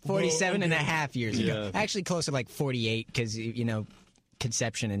 47 and a half years ago. Yeah. Actually, closer to like 48 because,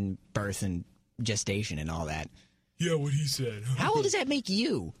 conception and birth and gestation and all that. Yeah, what he said. How old does that make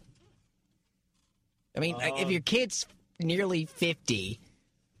you? I mean, if your kid's nearly 50...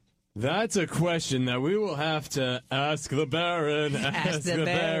 That's a question that we will have to ask the Baron. Ask the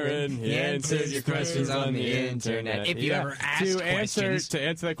Baron. He answers your questions on the internet. If you ever ask questions. To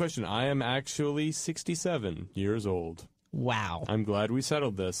answer that question, I am actually 67 years old. Wow. I'm glad we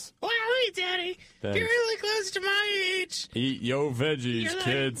settled this. Wowie, Daddy. Thanks. You're really close to my age. Eat yo veggies, You're like-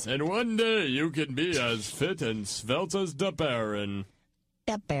 kids, and one day you can be as fit and svelte as the Baron.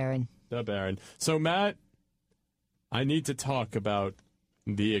 The Baron. The Baron. So, Matt, I need to talk about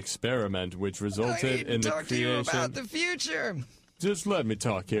the experiment which resulted in the creation. the future. Just let me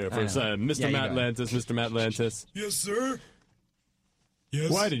talk here for a second. Mr. Matt Lantis, Mr. Matt Lantis. Yes, sir? Yes?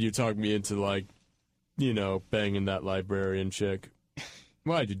 Why did you talk me into, like, you know, banging that librarian chick?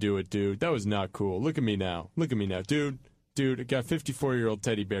 Why'd you do it, dude? That was not cool. Look at me now. Look at me now. Dude, I got a 54-year-old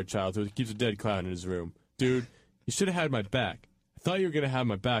teddy bear child who keeps a dead clown in his room. Dude, you should have had my back. I thought you were going to have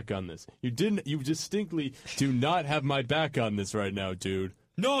my back on this. You didn't. You distinctly do not have my back on this right now, dude.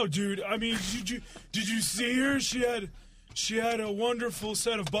 No, dude. I mean, did you see her? She had a wonderful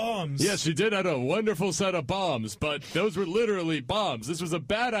set of bombs. Yes, she did have a wonderful set of bombs, but those were literally bombs. This was a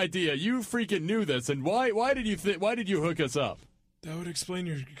bad idea. You freaking knew this, and why did you hook us up? That would explain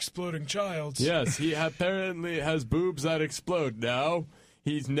your exploding child. Yes, he apparently has boobs that explode now.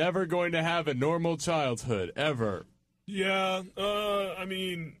 He's never going to have a normal childhood, ever. Yeah, I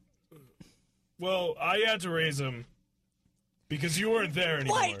mean, well, I had to raise him because you weren't there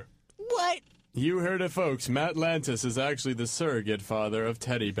anymore. What? You heard it, folks. Matt Lantis is actually the surrogate father of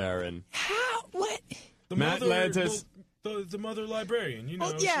TeddyBaron. How? What? Matt Lantis... The mother librarian, you know,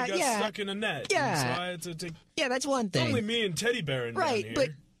 Oh, yeah, she got yeah. stuck in a net. Yeah. So I had to take... Yeah, that's one It's thing. only me and TeddyBaron Right, down but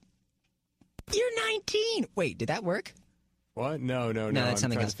here. you're 19. Wait, did that work? What? No, that's I'm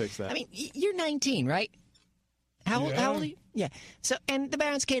something trying else. to fix that. I mean, you're 19, right? How old are you? Yeah. So, and the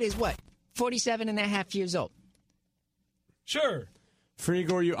Baron's kid is what? 47 and a half years old. Sure.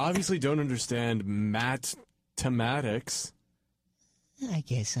 Frigor, you obviously don't understand mathematics. I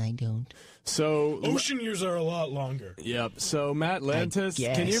guess I don't. So... Ocean years are a lot longer. Yep, so Matt Lantis,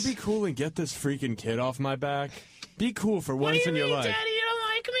 can you be cool and get this freaking kid off my back? Be cool for once in your life. Daddy, you don't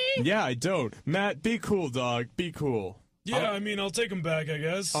like me? Yeah, I don't. Matt, be cool, dog. Be cool. Yeah, I mean, I'll take him back, I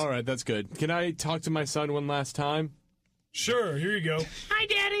guess. All right, that's good. Can I talk to my son one last time? Sure, here you go. Hi,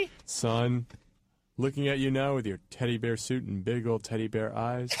 Daddy. Son, looking at you now with your teddy bear suit and big old teddy bear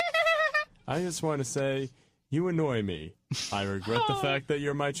eyes, I just want to say, you annoy me. I regret the fact that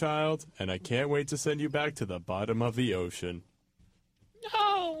you're my child, and I can't wait to send you back to the bottom of the ocean.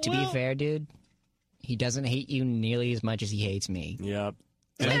 Oh, To be fair, dude, he doesn't hate you nearly as much as he hates me. Yep.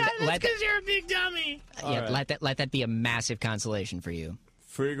 that's because you're a big dummy. Yeah, right. let that be a massive consolation for you.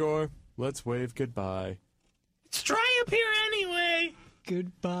 Frigor, let's wave goodbye. Let's try up here anyway.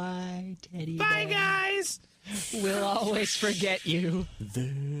 Goodbye, Teddy. Bye, guys. We'll always forget you.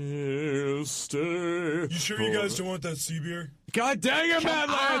 They'll stay. You sure you guys don't want that sea beer? God dang it, Matt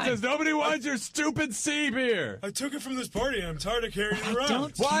Come on. Lantis! Nobody wants your stupid sea beer! I took it from this party and I'm tired of carrying it around.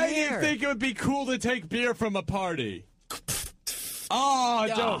 don't Why do you care. think it would be cool to take beer from a party? Oh,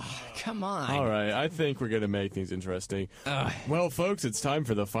 don't. Come on. All right, I think we're going to make things interesting. Well, folks, it's time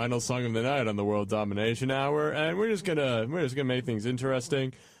for the final song of the night on the World Domination Hour, and we're just gonna make things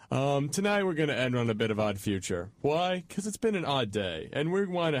interesting. Tonight we're gonna end on a bit of Odd Future. Why? Because it's been an odd day, and we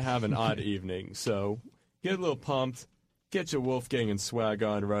want to have an odd evening. So get a little pumped, get your Wolfgang and swag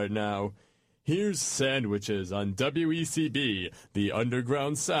on right now. Here's Sandwiches on WECB, the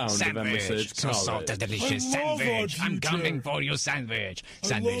underground sound of Emerson so College. salty, delicious I love sandwich. Odd I'm Future. coming for you, sandwich. I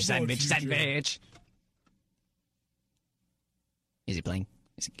Sandwich, love sandwich, Odd Future. sandwich. Is he playing?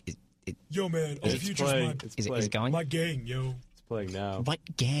 Yo, man, Odd It's Future's playing. It's Is playing. it going? my gang, yo. It's playing now. What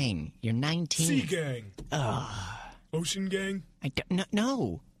gang? You're 19. Sea gang. Ocean gang. I don't,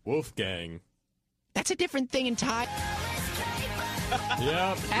 no. Wolfgang. That's a different thing entirely.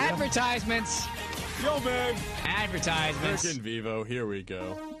 Yep. Advertisements. Yo, man. Advertisements. Frickin' Vivo, here we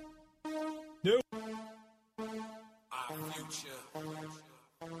go. Yo. Our future.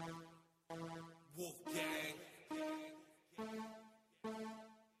 Wolfgang.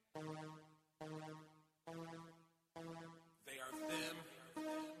 They are them.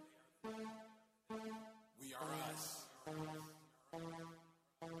 We are us.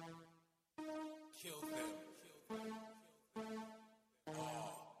 Kill them.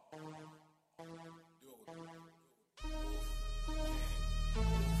 All.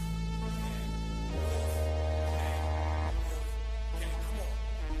 Do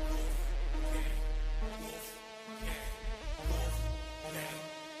it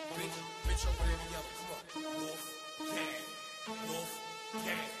with me. Bitch over there, the other. Come on. Wolf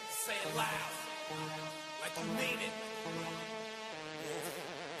gang. Say it loud. Like you mean it. Wolf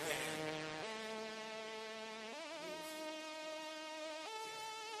gang.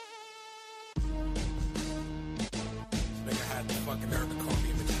 Nigga had the fucking nerve to call me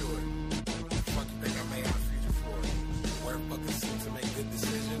immature. Fuck you think I made our future for it? Where fucking suits to make good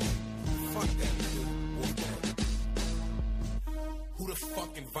decisions? Fuck that nigga. Wolf gang. Who the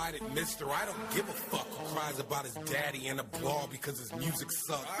fuck invited Mister? I don't give a fuck who cries about his daddy in a blog because his music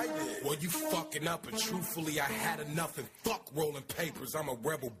sucks. I did. Well, you fucking up, and truthfully, I had enough, and fuck rolling papers. I'm a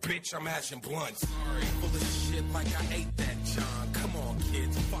rebel bitch, I'm ashing blunts. Sorry, full of shit like I ate that John.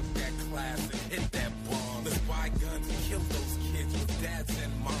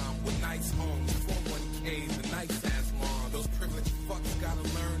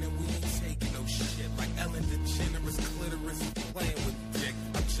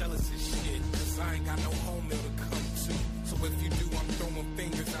 got no home meal to come to. So if you do, I'm throwing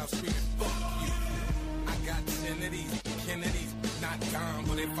fingers out screaming, fuck you. I got 10 of these Kennedys, not Dom,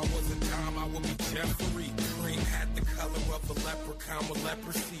 but if I was a Dom, I would be Jeffrey. Cream hat the color of a leprechaun with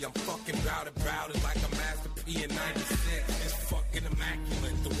leprosy. I'm fucking about it like a Master P in 90 cent. It's fucking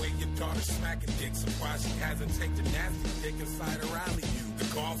immaculate, the way your daughter's smacking dick. Surprised she hasn't taken the nasty dick inside her alley. You, the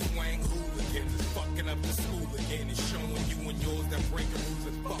golf swing hooligans is fucking up the school again. And showing you and yours that breaking rules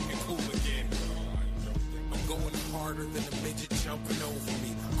is fucking cool again. I'm going harder than a midget jumping over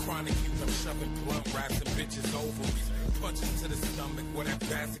me. Chronic youth, I'm shoving blunt wraps and bitches ovaries. Punches to the stomach where that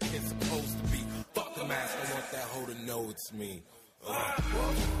bastard kid's supposed to be. Fuck the mask, I want that hoe to know it's me.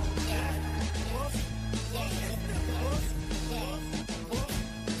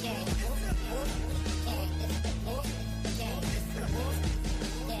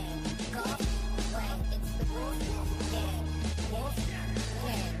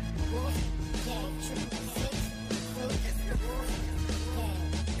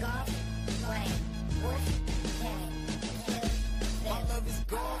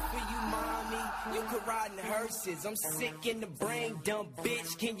 You could ride in hearses. I'm sick in the brain, dumb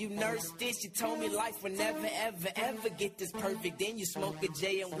bitch. Can you nurse this? You told me life would never, ever, ever get this perfect. Then you smoke a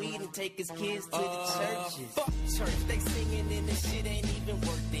J and weed and take his kids to the churches. Fuck church, they singing and this shit ain't even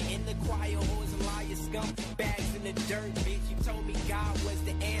worth it. In the choir, whores and liars, scum bags in the dirt, bitch. You told me God was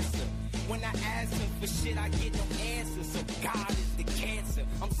the answer. When I asked him for shit, I get no answer. So God is the cancer.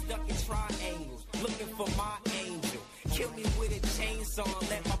 I'm stuck in triangles, looking for my angel. Kill me with a chainsaw and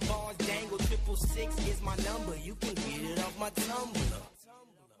let my balls dangle. 666 is my number. You can get it off my Tumblr.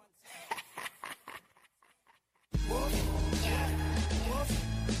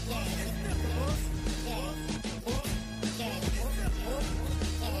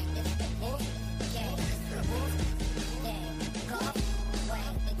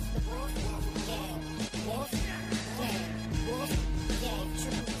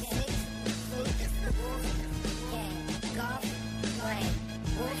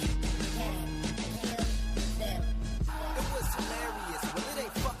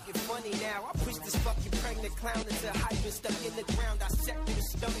 Clown into a hyper stuck in the ground. I set through the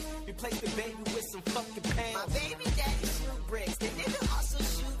stomach, replace the baby with some fucking pain. My baby daddy shoot bricks, and nigga also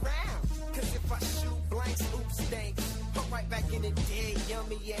shoot rounds. Cause if I shoot blanks, oops stinks. Put right back in the dead,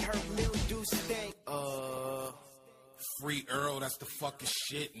 yummy and her mildew stink. Free Earl, that's the fucking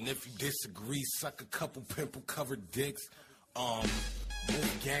shit. And if you disagree, suck a couple pimple covered dicks.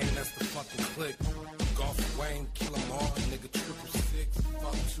 Wolf gang, that's the fucking click. Golf Wayne, kill 'em all, nigga 666.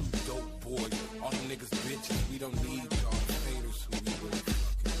 Fuck 2 dope boys. All them niggas bitches, we don't need y'all haters who we really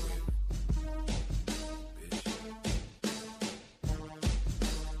fucking with. Bitch.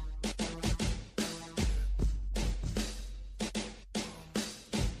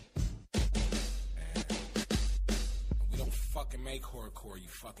 We don't fucking make horrorcore, you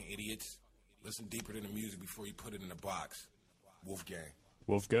fucking idiots. Listen deeper to the music before you put it in a box. Wolfgang.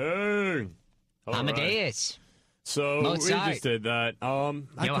 Wolfgang! All Amadeus. Right. So Mozart. we just did that.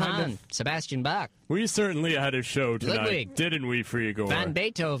 Johann. Sebastian Bach. We certainly had a show tonight, Ludwig. didn't we, Frigor? Van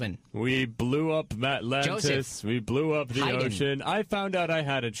Beethoven. We blew up Atlantis. Joseph. We blew up the Haydn. ocean. I found out I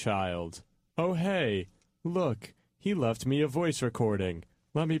had a child. Oh, hey, look, he left me a voice recording.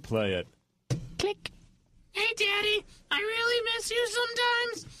 Let me play it. Click. Hey, Daddy, I really miss you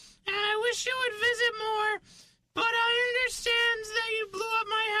sometimes, and I wish you would visit more. But I understand that you blew up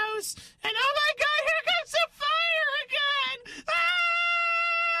my house, and oh my God, here comes the fire again!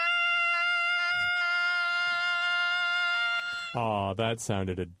 Ah! Aw, that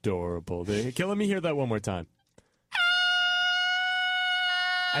sounded adorable. Let me hear that one more time.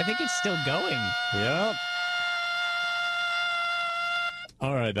 I think it's still going. Yep.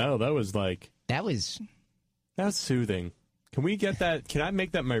 All right, that was like... That's soothing. Can we get that? Can I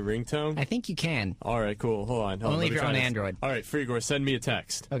make that my ringtone? I think you can. All right, cool. Hold on. Only if you're on Android. All right, Frigor, send me a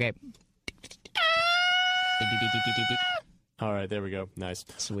text. Okay. All right, there we go. Nice.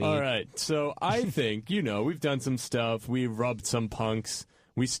 Sweet. All right, so I think, we've done some stuff. We rubbed some punks.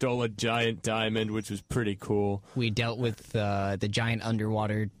 We stole a giant diamond, which was pretty cool. We dealt with the giant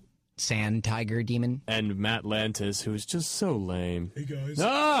underwater sand tiger demon. And Matt Lantis, who is just so lame. Hey, guys.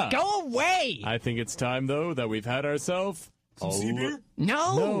 Ah! Go away! I think it's time, though, that we've had ourselves... sea beer?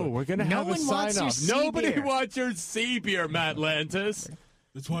 No, we're gonna have a sign-off. Nobody wants your sea beer, Matt Lantis.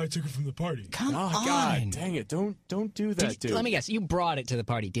 That's why I took it from the party. Come on. God, dang it. Don't do that, dude. Let me guess. You brought it to the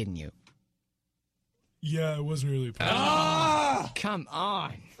party, didn't you? Yeah, it wasn't really a party. Come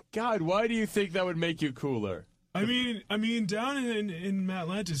on. God, why do you think that would make you cooler? I mean, down in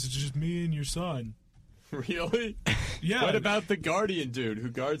Atlantis, it's just me and your son. Really? Yeah. What about the Guardian dude who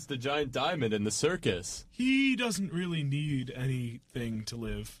guards the giant diamond in the circus? He doesn't really need anything to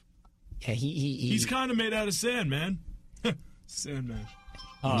live. Yeah, He's kind of made out of sand, man. Sandman.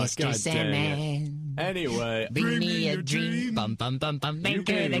 Oh, Mr. God Sandman. Anyway, Bring me a dream. Bum, bum, bum, bum. Make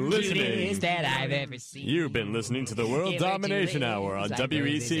her the cutest that I've ever seen. You've been listening to the World Domination Hour on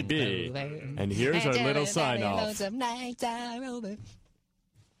WECB. And here's our little sign-off. Sign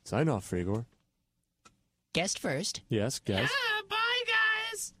off, Frigor. Guest first. Yes, guest. Bye,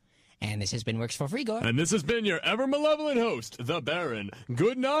 guys. And this has been Works for Frigor. And this has been your ever-malevolent host, the Baron.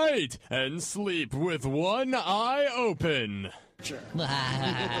 Good night, and sleep with one eye open.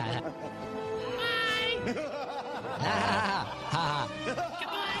 Bye. Goodbye,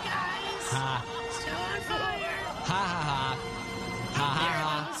 guys. Still on fire. Here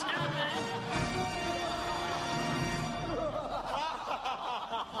comes the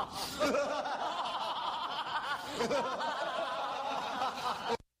snowman.